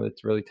know,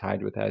 it's really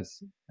tied with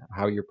as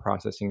how you're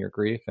processing your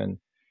grief, and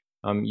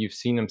you've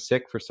seen them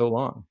sick for so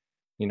long,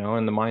 you know,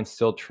 and the mind's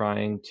still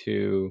trying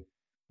to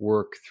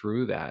work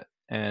through that.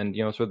 And,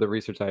 you know, sort of the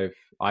research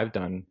I've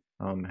done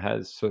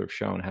has sort of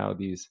shown how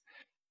these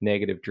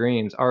negative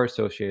dreams are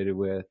associated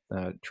with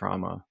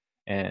trauma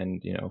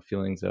and,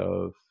 feelings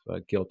of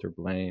guilt or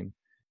blame.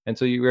 And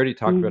so you already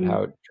talked about Mhm.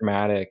 how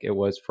traumatic it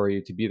was for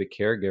you to be the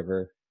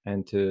caregiver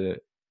and to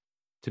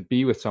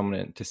be with someone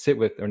and to sit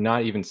with, or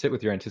not even sit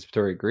with your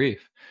anticipatory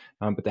grief,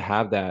 but to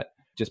have that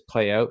just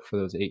play out for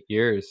those 8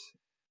 years.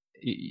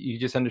 You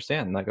just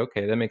understand, like,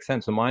 okay, that makes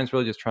sense. So mine's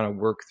really just trying to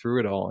work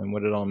through it all and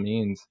what it all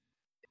means.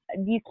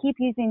 You keep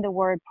using the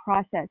word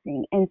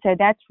processing, and so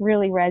that's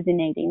really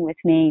resonating with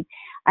me.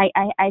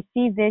 I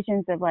see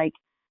visions of like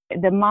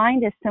the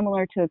mind is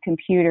similar to a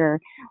computer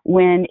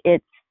when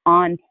it's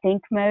on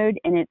think mode,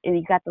 and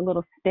you got the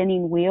little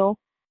spinning wheel.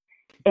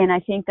 And I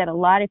think that a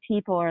lot of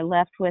people are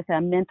left with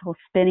a mental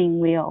spinning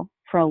wheel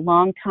for a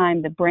long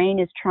time. The brain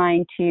is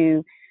trying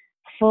to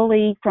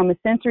fully, from a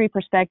sensory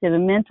perspective, a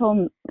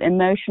mental,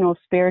 emotional,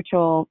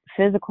 spiritual,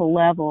 physical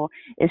level,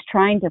 is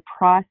trying to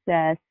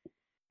process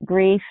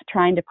grief,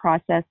 trying to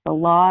process the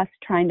loss,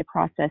 trying to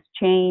process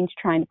change,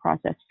 trying to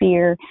process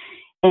fear.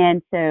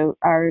 And so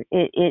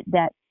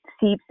that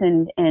seeps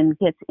and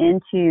gets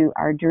into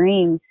our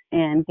dreams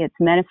and gets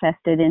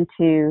manifested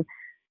into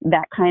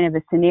that kind of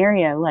a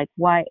scenario. Like,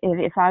 why,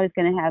 if I was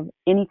going to have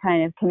any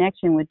kind of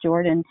connection with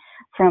Jordan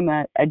from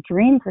a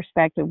dream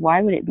perspective,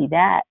 why would it be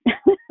that?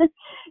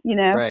 you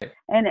know Right.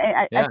 and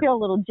I Yeah. feel a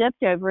little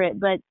gypped over it,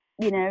 but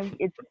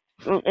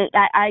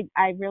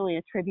I really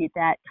attribute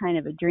that kind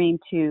of a dream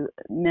to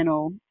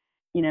mental,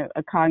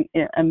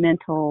 a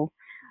mental,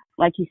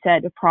 like you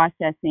said, a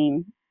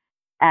processing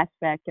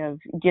aspect of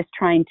just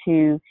trying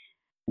to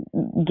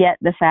get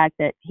the fact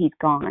that he's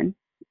gone.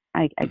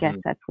 I guess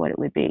Mhm. that's what it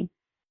would be.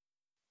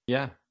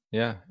 Yeah,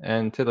 yeah,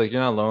 and to like,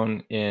 you're not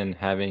alone in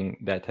having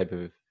that type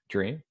of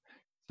dream.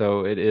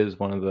 So it is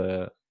one of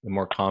the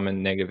more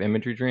common negative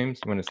imagery dreams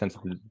when a sense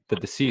of the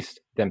deceased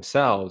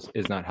themselves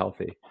is not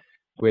healthy,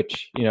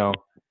 which,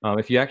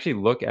 if you actually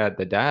look at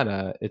the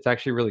data, it's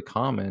actually really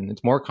common.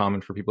 It's more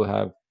common for people to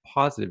have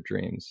positive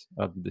dreams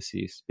of the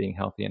deceased being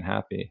healthy and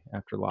happy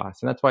after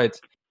loss. And that's why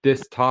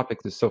this topic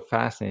is so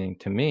fascinating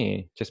to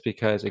me, just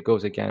because it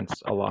goes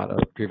against a lot of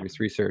previous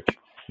research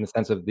in the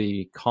sense of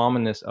the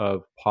commonness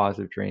of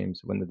positive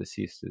dreams when the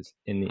deceased is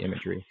in the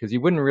imagery. Because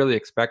you wouldn't really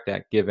expect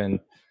that given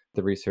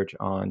the research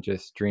on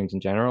just dreams in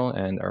general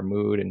and our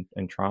mood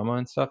and trauma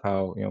and stuff,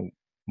 how,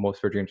 most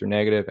of our dreams are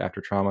negative.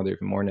 After trauma, they're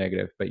even more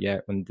negative. But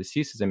yet when the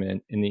deceased is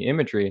in the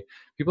imagery,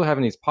 people are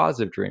having these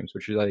positive dreams,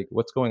 which are like,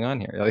 what's going on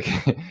here? Like,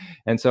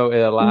 and so it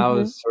Mhm.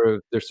 allows sort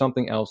of, there's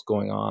something else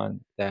going on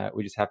that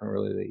we just haven't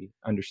really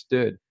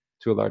understood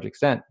to a large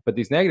extent. But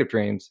these negative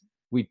dreams,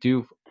 we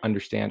do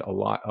understand a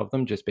lot of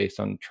them just based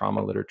on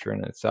trauma literature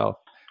in itself,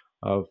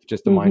 of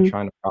just the mind Mhm.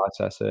 trying to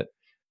process it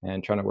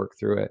and trying to work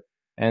through it.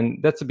 And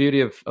that's the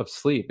beauty of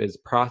sleep, is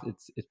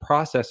it's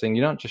processing.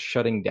 You're not just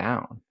shutting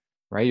down,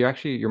 right?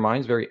 Your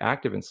mind's very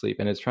active in sleep,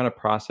 and it's trying to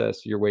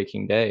process your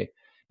waking day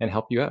and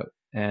help you out.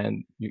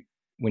 And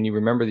when you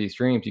remember these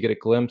dreams, you get a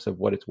glimpse of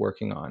what it's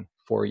working on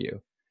for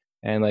you.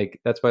 And like,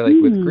 that's why, like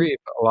with Mm. grief,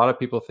 a lot of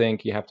people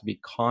think you have to be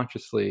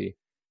consciously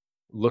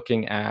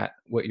looking at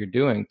what you're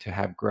doing to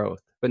have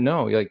growth. But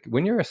no, like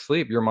when you're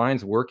asleep, your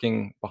mind's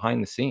working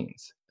behind the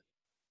scenes.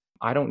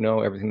 I don't know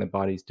everything the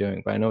body's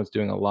doing, but I know it's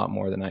doing a lot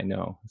more than I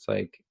know. It's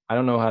like, I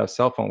don't know how a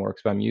cell phone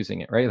works, but I'm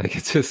using it, right? Like,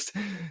 it's just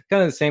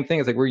kind of the same thing.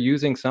 It's like we're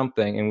using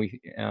something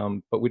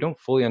and but we don't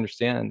fully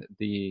understand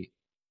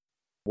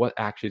what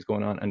actually is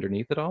going on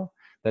underneath it all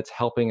that's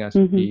helping us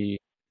Mhm. be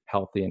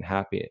healthy and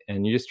happy.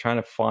 And you're just trying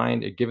to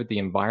find give it the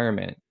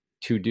environment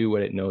to do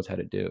what it knows how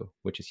to do,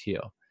 which is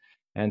heal.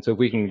 And so if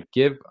we can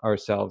give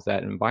ourselves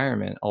that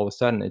environment, all of a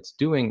sudden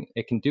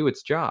it can do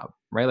its job,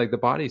 right? Like the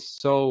body's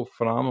so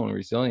phenomenal and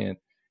resilient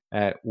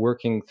at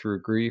working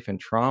through grief and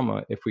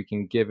trauma if we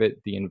can give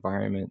it the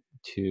environment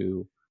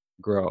to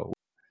grow.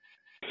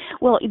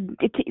 Well,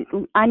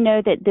 I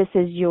know that this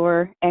is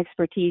your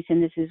expertise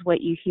and this is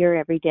what you hear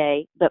every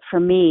day. But for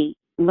me,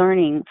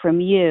 learning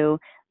from you,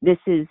 this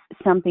is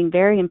something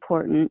very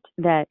important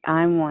that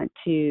I want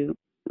to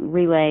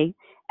relay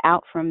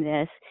out from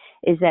this,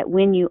 is that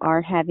when you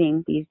are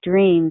having these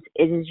dreams,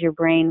 it is your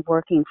brain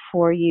working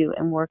for you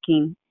and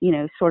working,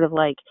 sort of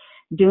like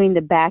doing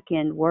the back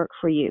end work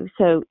for you.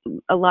 So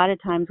a lot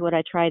of times what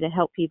I try to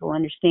help people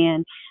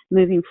understand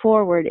moving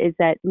forward is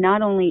that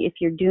not only if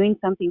you're doing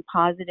something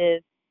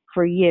positive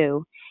for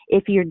you,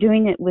 if you're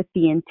doing it with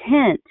the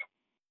intent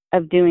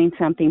of doing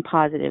something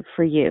positive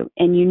for you,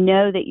 and you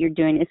know that you're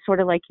doing it's sort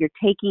of like you're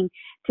taking,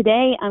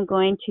 today I'm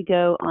going to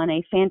go on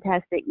a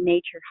fantastic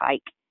nature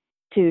hike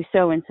to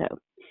so and so.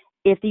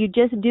 If you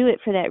just do it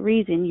for that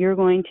reason, you're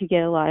going to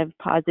get a lot of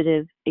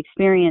positive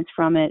experience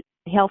from it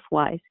health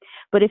wise.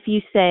 But if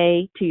you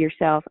say to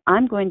yourself,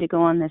 I'm going to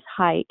go on this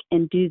hike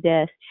and do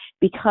this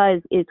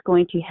because it's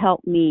going to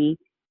help me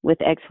with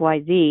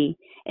XYZ,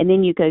 and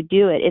then you go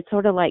do it, it's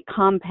sort of like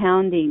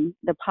compounding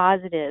the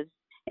positives.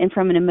 And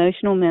from an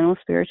emotional, mental,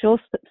 spiritual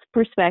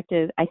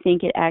perspective, I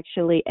think it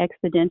actually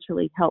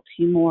exponentially helps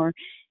you more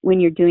when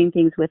you're doing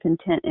things with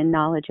intent and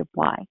knowledge of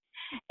why.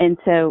 And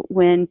so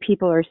when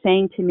people are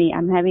saying to me,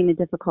 I'm having a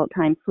difficult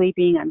time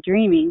sleeping, I'm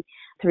dreaming,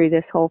 through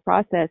this whole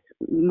process,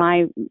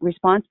 my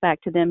response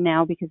back to them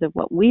now, because of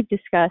what we've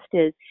discussed,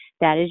 is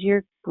that is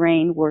your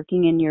brain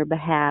working in your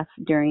behalf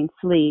during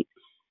sleep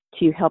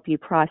to help you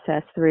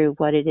process through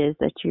what it is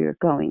that you're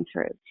going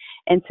through.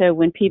 And so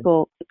when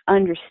people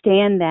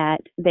understand that,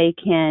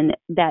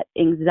 that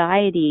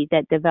anxiety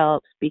that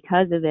develops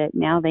because of it,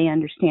 now they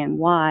understand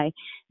why,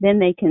 then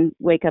they can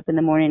wake up in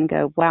the morning and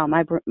go, wow,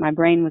 my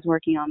brain was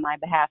working on my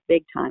behalf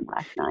big time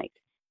last night.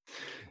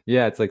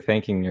 Yeah, it's like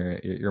thanking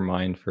your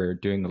mind for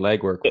doing the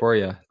legwork for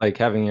you, like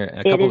having a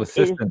It couple of is,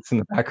 it is assistants in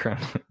the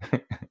background.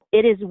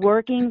 it is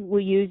working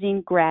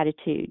using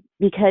gratitude,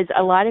 because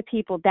a lot of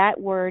people, that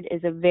word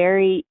is a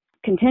very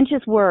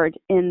contentious word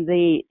in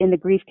the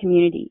grief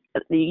community.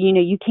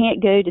 You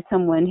can't go to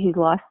someone who's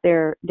lost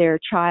their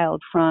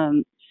child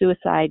from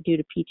suicide due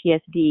to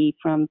PTSD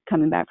from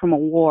coming back from a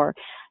war.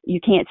 You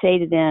can't say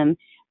to them,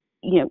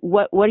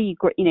 what are you,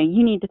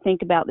 you need to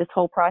think about this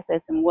whole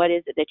process and what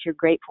is it that you're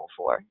grateful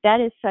for.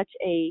 That is such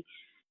a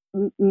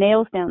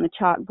nails down the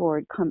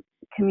chalkboard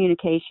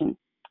communication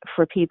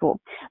for people.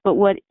 But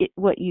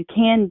what you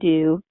can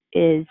do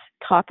is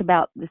talk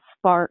about the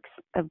sparks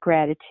of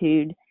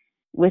gratitude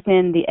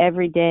within the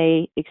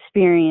everyday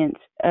experience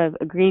of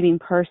a grieving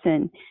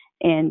person,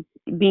 and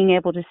being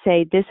able to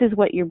say, this is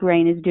what your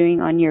brain is doing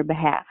on your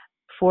behalf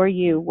for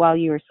you while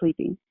you are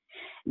sleeping.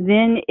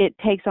 Then it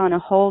takes on a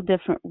whole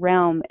different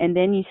realm, and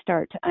then you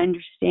start to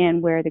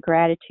understand where the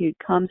gratitude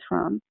comes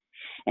from.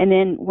 And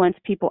then once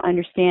people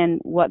understand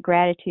what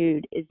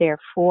gratitude is there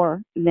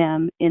for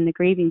them in the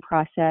grieving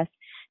process,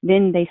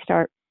 then they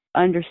start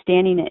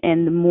understanding it.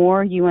 And the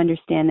more you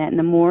understand that, and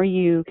the more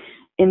you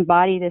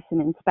embody this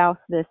and espouse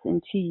this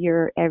into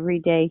your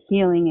everyday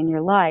healing in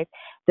your life,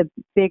 the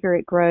bigger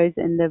it grows,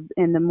 and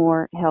the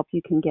more help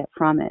you can get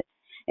from it.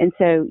 And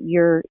so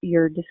your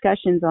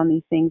discussions on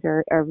these things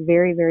are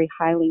very, very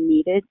highly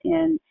needed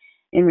in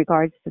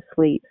regards to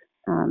sleep.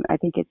 I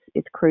think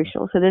it's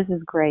crucial. So this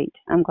is great.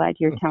 I'm glad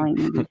you're telling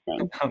me these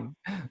things.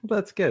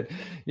 That's good.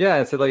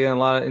 Yeah, so like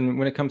and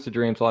when it comes to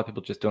dreams, a lot of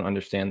people just don't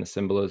understand the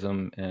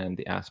symbolism and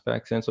the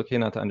aspects. And it's okay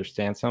not to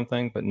understand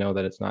something, but know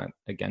that it's not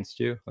against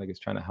you, like it's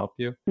trying to help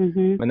you.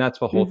 Mm-hmm. And that's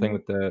the whole Mm-hmm. thing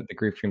with the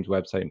Grief Dreams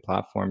website and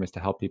platform, is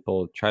to help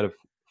people try to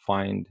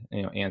find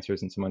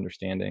answers and some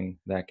understanding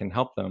that can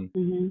help them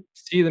Mm-hmm.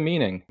 see the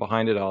meaning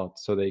behind it all,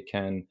 so they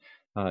can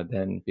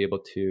then be able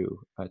to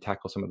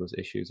tackle some of those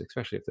issues,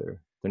 especially if they're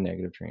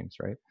negative dreams,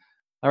 right?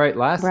 All right.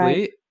 Right.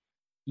 Lastly,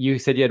 you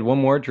said you had one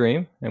more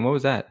dream, and what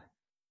was that?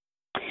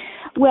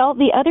 Well,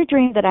 the other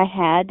dream that I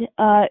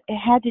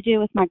had to do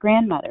with my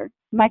grandmother.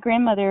 My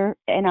grandmother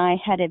and I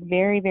had a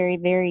very, very,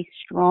 very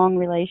strong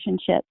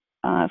relationship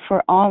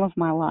for all of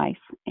my life,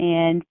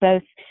 and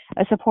both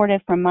a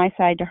supportive from my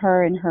side to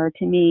her and her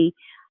to me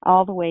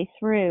all the way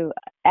through.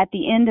 At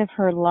the end of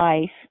her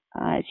life,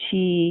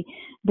 she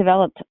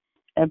developed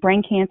a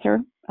brain cancer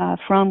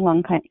from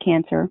lung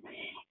cancer,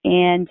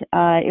 and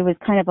it was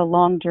kind of a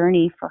long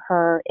journey for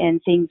her,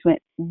 and things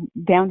went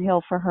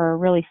downhill for her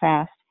really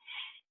fast.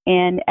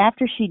 And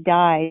after she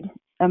died,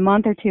 a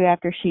month or two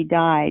after she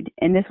died,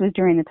 and this was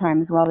during the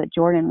time as well that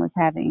Jordan was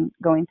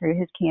going through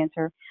his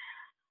cancer,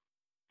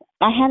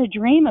 I had a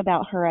dream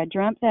about her. I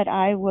dreamt that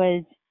I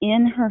was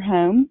in her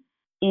home,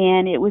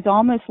 and it was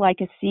almost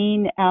like a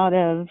scene out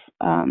of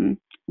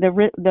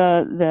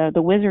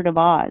the Wizard of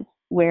Oz,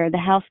 where the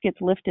house gets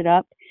lifted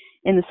up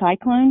in the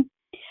cyclone.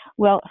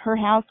 Well, her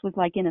house was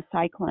like in a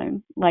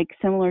cyclone, like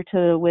similar to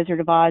the Wizard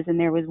of Oz, and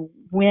there was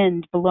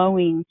wind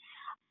blowing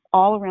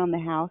all around the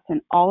house,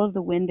 and all of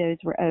the windows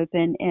were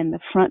open, and the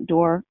front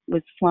door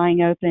was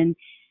flying open,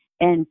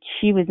 and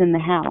she was in the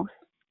house,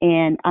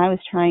 and I was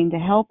trying to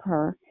help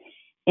her.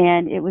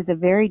 And it was a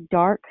very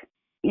dark,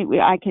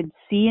 I could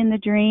see in the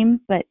dream,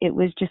 but it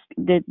was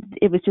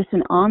just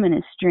an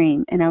ominous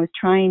dream, and I was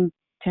trying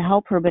to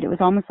help her, but it was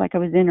almost like I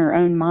was in her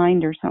own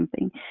mind or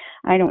something.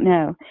 I don't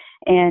know.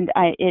 And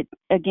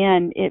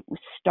it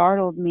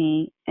startled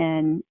me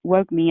and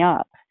woke me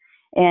up,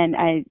 and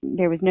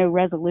there was no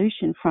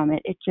resolution from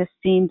it. It just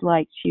seemed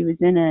like she was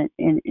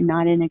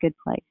not in a good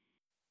place.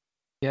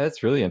 Yeah,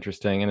 it's really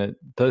interesting, and it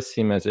does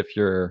seem as if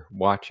you're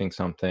watching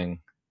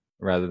something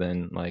rather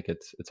than like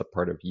it's a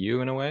part of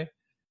you in a way.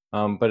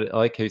 But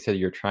like how you said,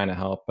 you're trying to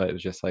help, but it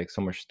was just like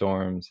so much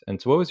storms.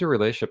 And so, what was your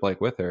relationship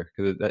like with her?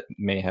 Because that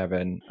may have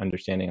an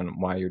understanding on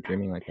why you're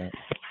dreaming like that.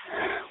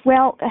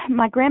 Well,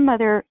 my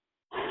grandmother,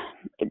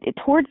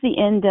 towards the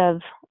end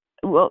of,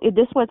 well,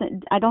 this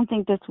wasn't, I don't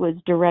think this was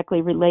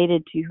directly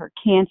related to her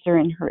cancer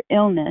and her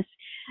illness,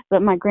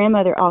 but my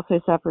grandmother also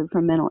suffered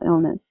from mental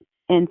illness.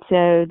 And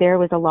so there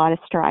was a lot of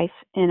strife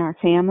in our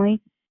family,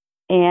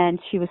 and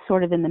she was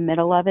sort of in the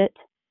middle of it.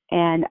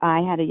 And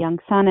I had a young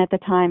son at the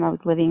time. I was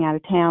living out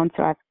of town,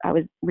 so I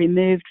was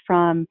removed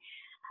from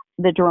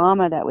the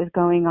drama that was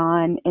going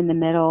on in the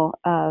middle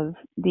of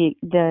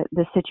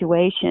the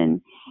situation.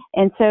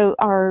 And so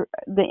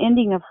the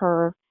ending of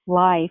her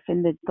life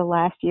and the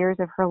last years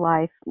of her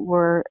life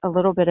were a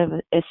little bit of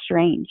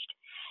estranged.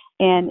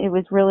 And it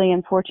was really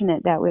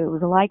unfortunate that it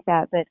was like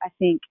that. But I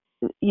think,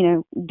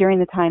 during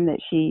the time that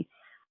she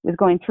was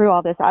going through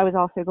all this, I was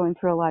also going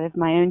through a lot of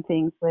my own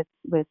things with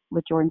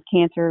Jordan's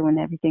cancer and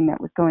everything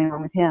that was going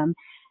on with him.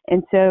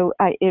 And so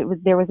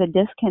there was a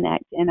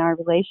disconnect in our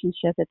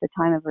relationship at the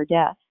time of her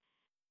death.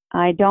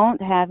 I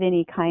don't have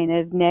any kind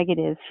of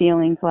negative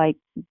feelings like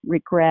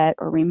regret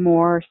or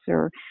remorse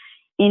or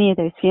any of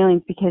those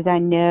feelings, because I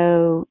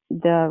know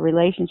the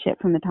relationship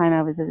from the time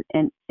I was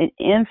an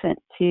infant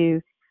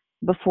to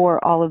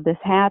before all of this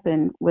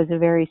happened was a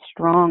very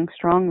strong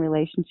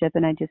relationship.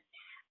 And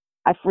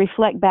I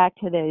reflect back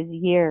to those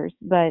years,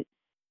 but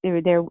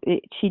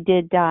she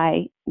did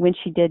die. When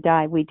she did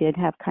die, we did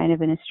have kind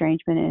of an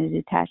estrangement and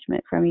a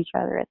detachment from each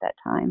other at that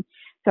time.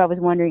 So I was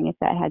wondering if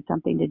that had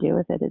something to do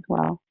with it as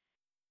well.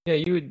 Yeah,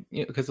 you would,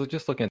 because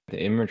just looking at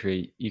the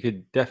imagery, you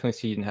could definitely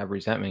see you didn't have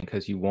resentment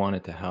because you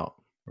wanted to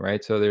help,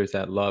 right? So there's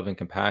that love and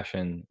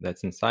compassion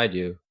that's inside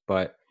you.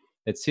 But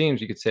it seems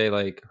you could say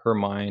like her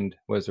mind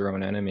was her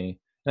own enemy.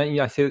 And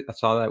yeah, I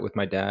saw that with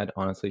my dad,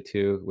 honestly,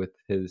 too, with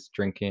his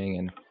drinking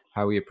and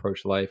how he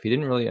approached life. He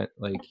didn't really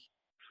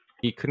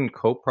he couldn't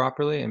cope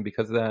properly, and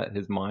because of that,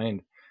 his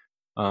mind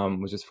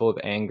was just full of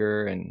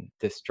anger and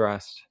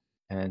distrust,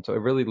 and so it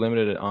really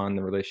limited it on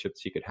the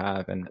relationships he could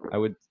have. And I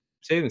would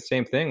say the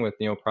same thing with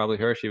probably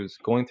her. She was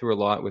going through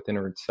a lot within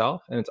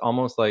herself, and it's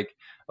almost like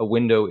a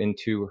window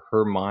into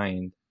her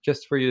mind,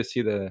 just for you to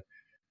see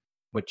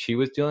what she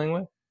was dealing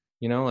with.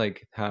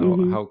 Like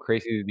Hmm. how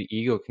crazy the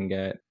ego can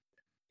get.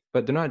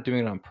 But they're not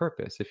doing it on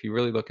purpose. If you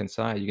really look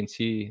inside, you can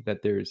see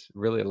that there's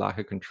really a lack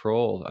of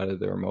control out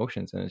of their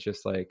emotions, and it's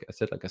just like I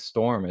said, like a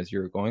storm as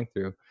you're going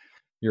through.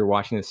 You're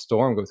watching the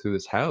storm go through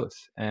this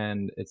house.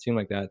 And it seemed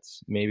like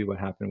that's maybe what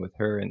happened with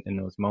her in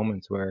those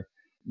moments where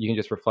you can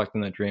just reflect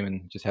on that dream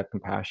and just have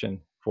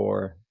compassion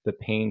for the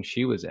pain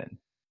she was in.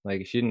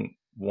 Like she didn't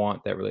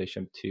want that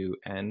relationship to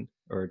end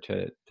or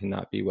to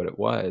not be what it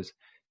was.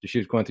 She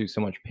was going through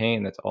so much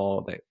pain. That's all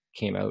that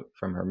came out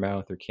from her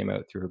mouth or came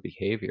out through her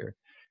behavior.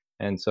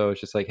 And so it's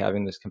just like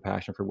having this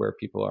compassion for where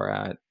people are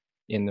at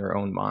in their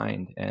own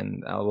mind.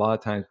 And a lot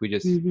of times we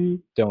just Hmm.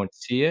 don't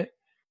see it,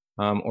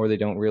 or they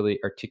don't really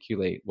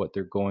articulate what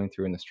they're going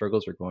through and the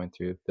struggles they're going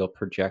through. They'll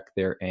project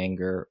their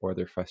anger or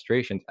their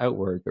frustrations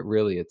outward, but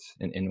really it's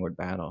an inward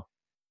battle.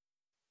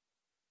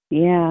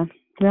 Yeah.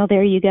 Well,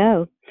 there you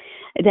go.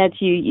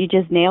 That's you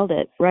just nailed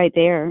it right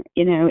there,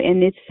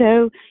 and it's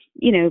so,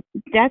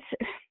 that's,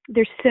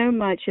 there's so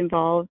much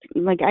involved.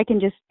 Like I can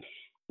just,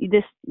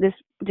 this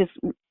just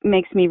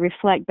makes me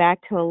reflect back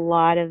to a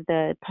lot of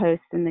the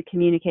posts and the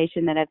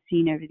communication that I've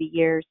seen over the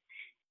years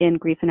in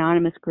Grief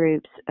Anonymous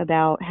groups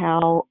about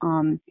how,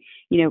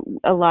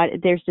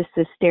 there's just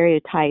this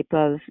stereotype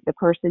of the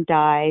person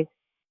dies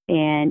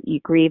and you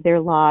grieve their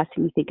loss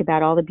and you think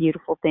about all the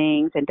beautiful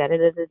things and da da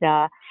da da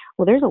da.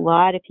 Well, there's a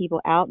lot of people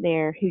out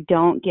there who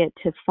don't get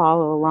to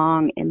follow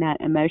along in that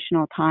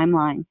emotional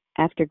timeline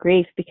after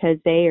grief because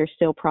they are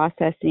still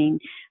processing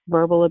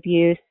verbal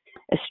abuse,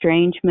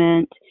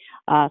 estrangement,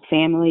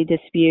 family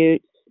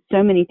disputes.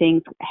 So many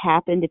things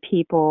happen to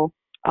people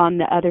on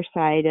the other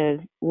side of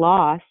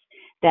loss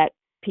that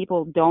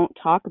people don't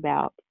talk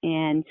about.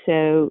 And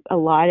so a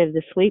lot of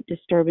the sleep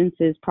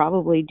disturbances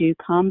probably do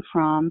come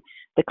from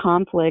the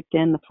conflict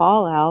and the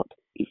fallout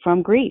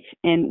from grief.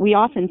 And we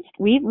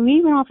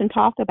even often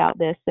talk about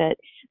this, that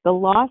the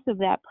loss of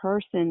that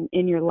person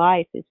in your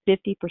life is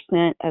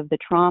 50% of the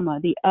trauma.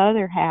 The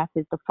other half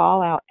is the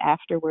fallout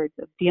afterwards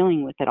of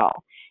dealing with it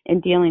all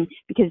and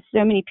because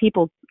so many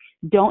people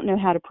don't know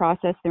how to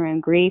process their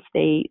own grief.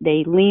 They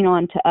lean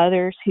on to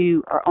others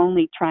who are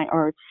only trying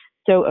or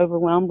so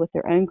overwhelmed with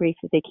their own grief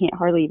that they can't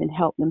hardly even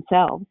help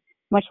themselves,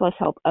 much less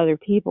help other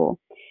people.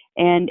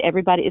 And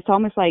it's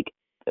almost like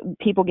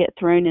people get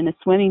thrown in a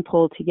swimming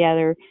pool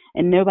together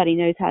and nobody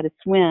knows how to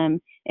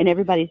swim and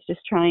everybody's just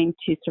trying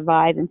to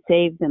survive and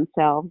save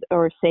themselves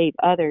or save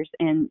others.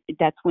 And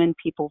that's when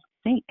people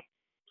sink.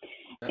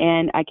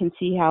 And I can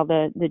see how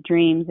the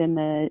dreams and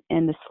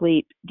the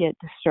sleep get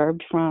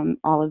disturbed from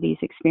all of these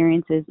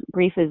experiences.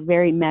 Grief is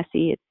very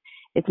messy.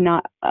 It's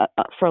not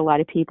for a lot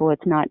of people.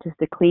 It's not just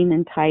a clean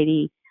and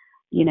tidy,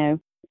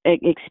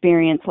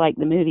 experience like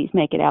the movies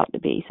make it out to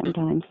be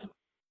sometimes.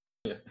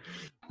 Yeah,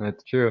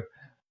 that's true.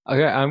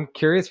 Okay, I'm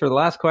curious for the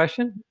last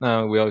question.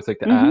 We always like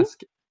to Hmm. ask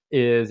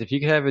is if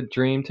you could have a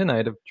dream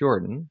tonight of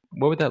Jordan,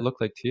 what would that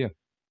look like to you?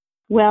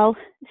 Well,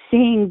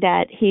 seeing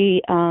that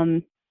he,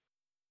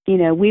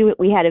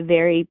 we had a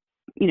very,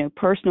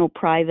 personal,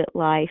 private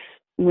life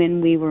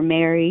when we were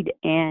married,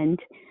 and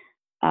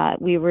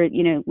we were,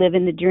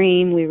 living the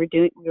dream. We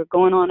were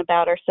going on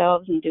about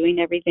ourselves and doing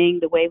everything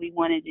the way we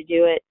wanted to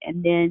do it.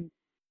 And then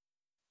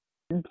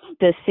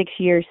the 6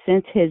 years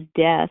since his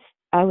death,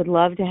 I would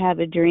love to have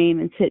a dream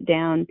and sit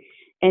down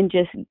and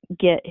just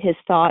get his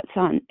thoughts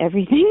on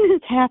everything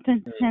that's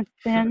happened since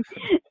then.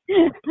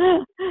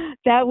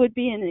 That would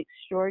be an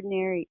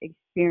extraordinary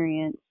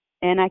experience.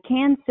 And I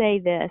can say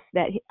this,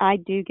 that I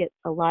do get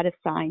a lot of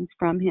signs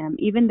from him.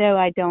 Even though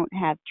I don't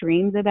have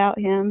dreams about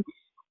him,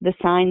 the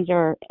signs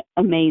are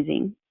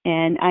amazing.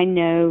 And I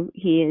know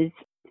he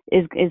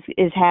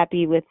is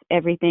happy with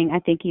everything. I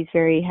think he's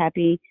very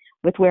happy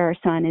with where our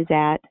son is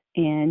at.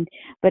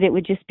 But it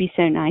would just be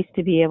so nice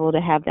to be able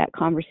to have that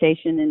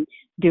conversation and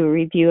do a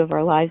review of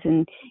our lives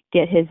and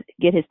get his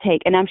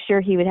take. And I'm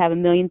sure he would have a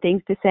million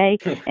things to say,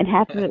 and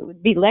half of it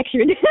would be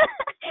lectured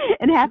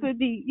and half would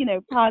be,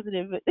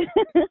 positive. But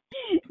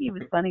he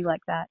was funny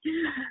like that.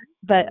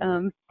 But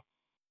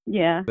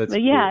yeah, That's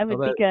but yeah, cute. it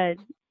would be good.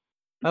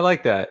 I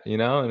like that,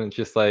 and it's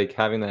just like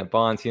having that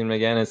bond, seeing him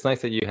again. It's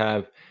nice that you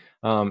have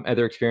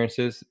other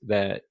experiences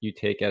that you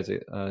take as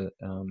to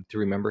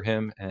remember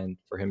him and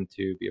for him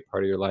to be a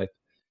part of your life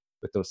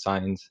with those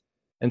signs.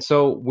 And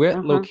so,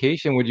 what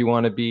location would you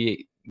want to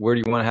be? Where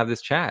do you want to have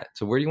this chat?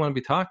 So, where do you want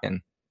to be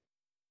talking?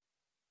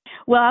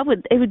 Well,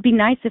 it would be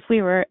nice if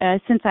we were,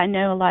 since I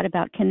know a lot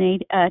about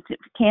Canada,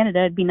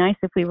 it'd be nice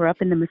if we were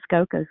up in the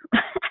Muskokas.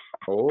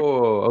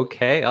 Oh,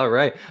 okay. All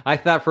right. I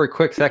thought for a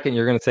quick second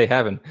you were going to say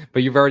heaven,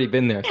 but you've already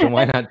been there. So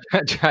why not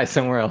try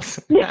somewhere else?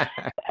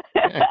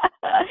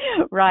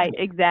 Right.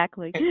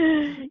 Exactly.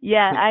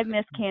 Yeah. I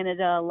miss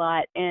Canada a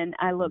lot, and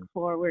I look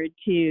forward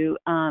to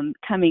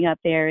coming up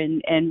there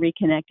and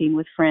reconnecting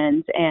with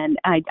friends. And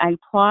I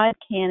applaud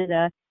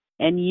Canada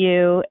and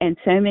you and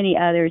so many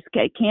others.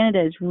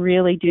 Canada is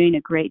really doing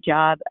a great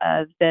job.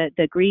 Of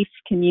the grief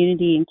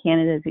community in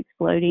Canada is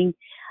exploding.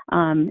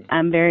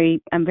 I'm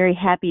very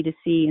happy to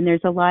see, and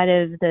there's a lot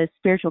of the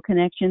spiritual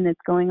connection that's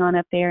going on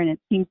up there, and it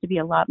seems to be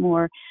a lot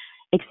more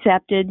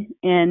accepted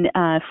and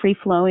free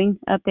flowing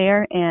up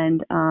there,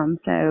 and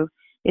so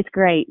it's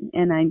great,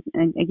 and I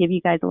give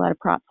you guys a lot of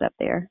props up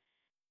there.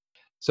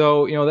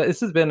 So, this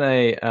has been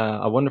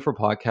a wonderful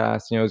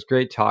podcast. It was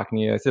great talking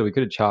to you. I said we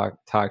could have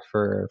talked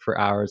for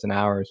hours and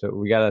hours, but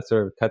we got to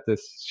sort of cut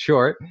this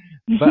short.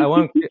 But I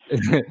want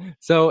to,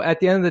 so at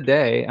the end of the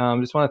day,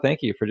 just want to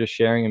thank you for just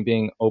sharing and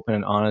being open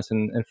and honest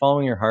and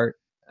following your heart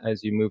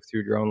as you move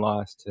through your own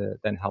loss to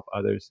then help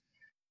others.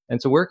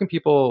 And so where can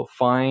people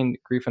find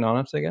Grief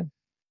Anonymous again?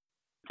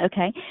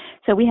 Okay.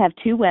 So we have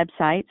two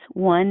websites.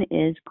 One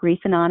is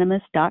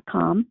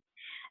griefanonymous.com.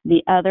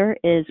 The other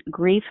is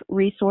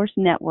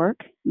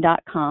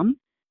griefresourcenetwork.com.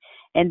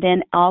 And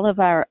then all of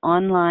our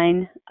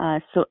online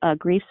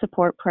grief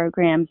support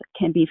programs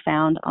can be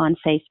found on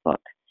Facebook.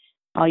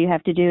 All you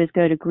have to do is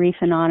go to Grief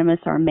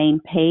Anonymous, our main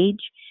page,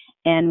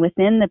 and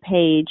within the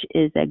page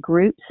is a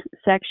groups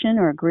section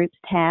or a groups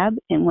tab.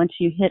 And once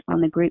you hit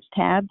on the groups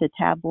tab, the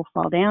tab will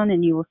fall down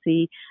and you will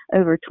see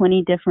over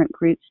 20 different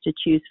groups to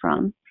choose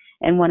from.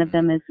 And one of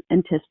them is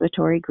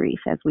anticipatory grief,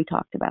 as we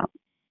talked about.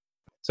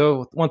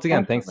 So once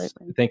again,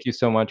 Absolutely. Thank you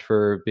so much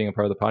for being a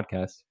part of the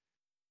podcast.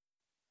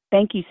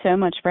 Thank you so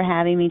much for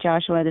having me,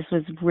 Joshua. This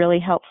was really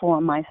helpful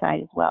on my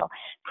side as well.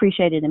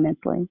 Appreciate it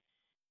immensely.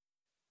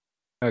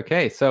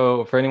 Okay,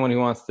 so for anyone who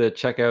wants to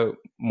check out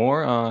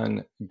more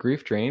on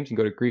Grief Dreams, you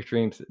can go to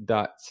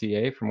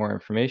griefdreams.ca for more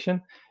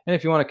information. And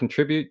if you want to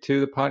contribute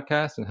to the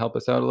podcast and help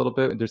us out a little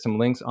bit, there's some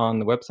links on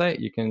the website.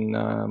 You can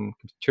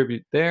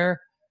contribute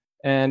there.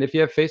 And if you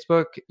have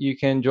Facebook, you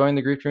can join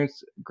the Grief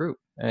Dreams group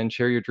and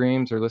share your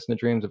dreams or listen to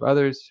dreams of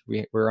others.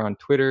 We're on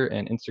Twitter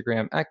and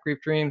Instagram at Grief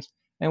Dreams,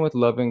 and with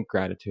love and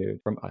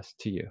gratitude from us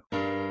to you.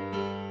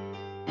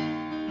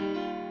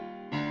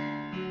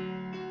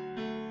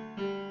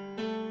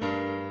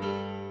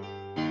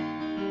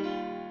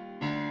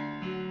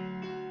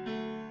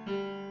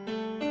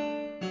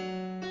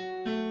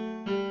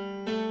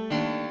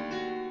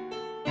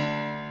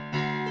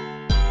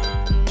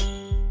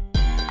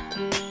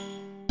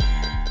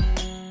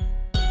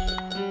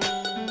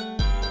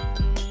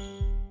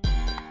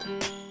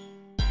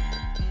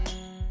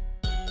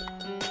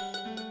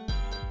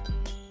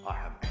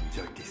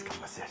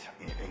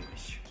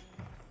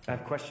 I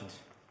have questions.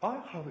 I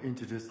have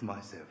introduced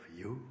myself.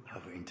 You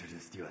have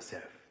introduced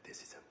yourself.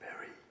 This is a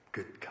very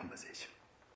good conversation.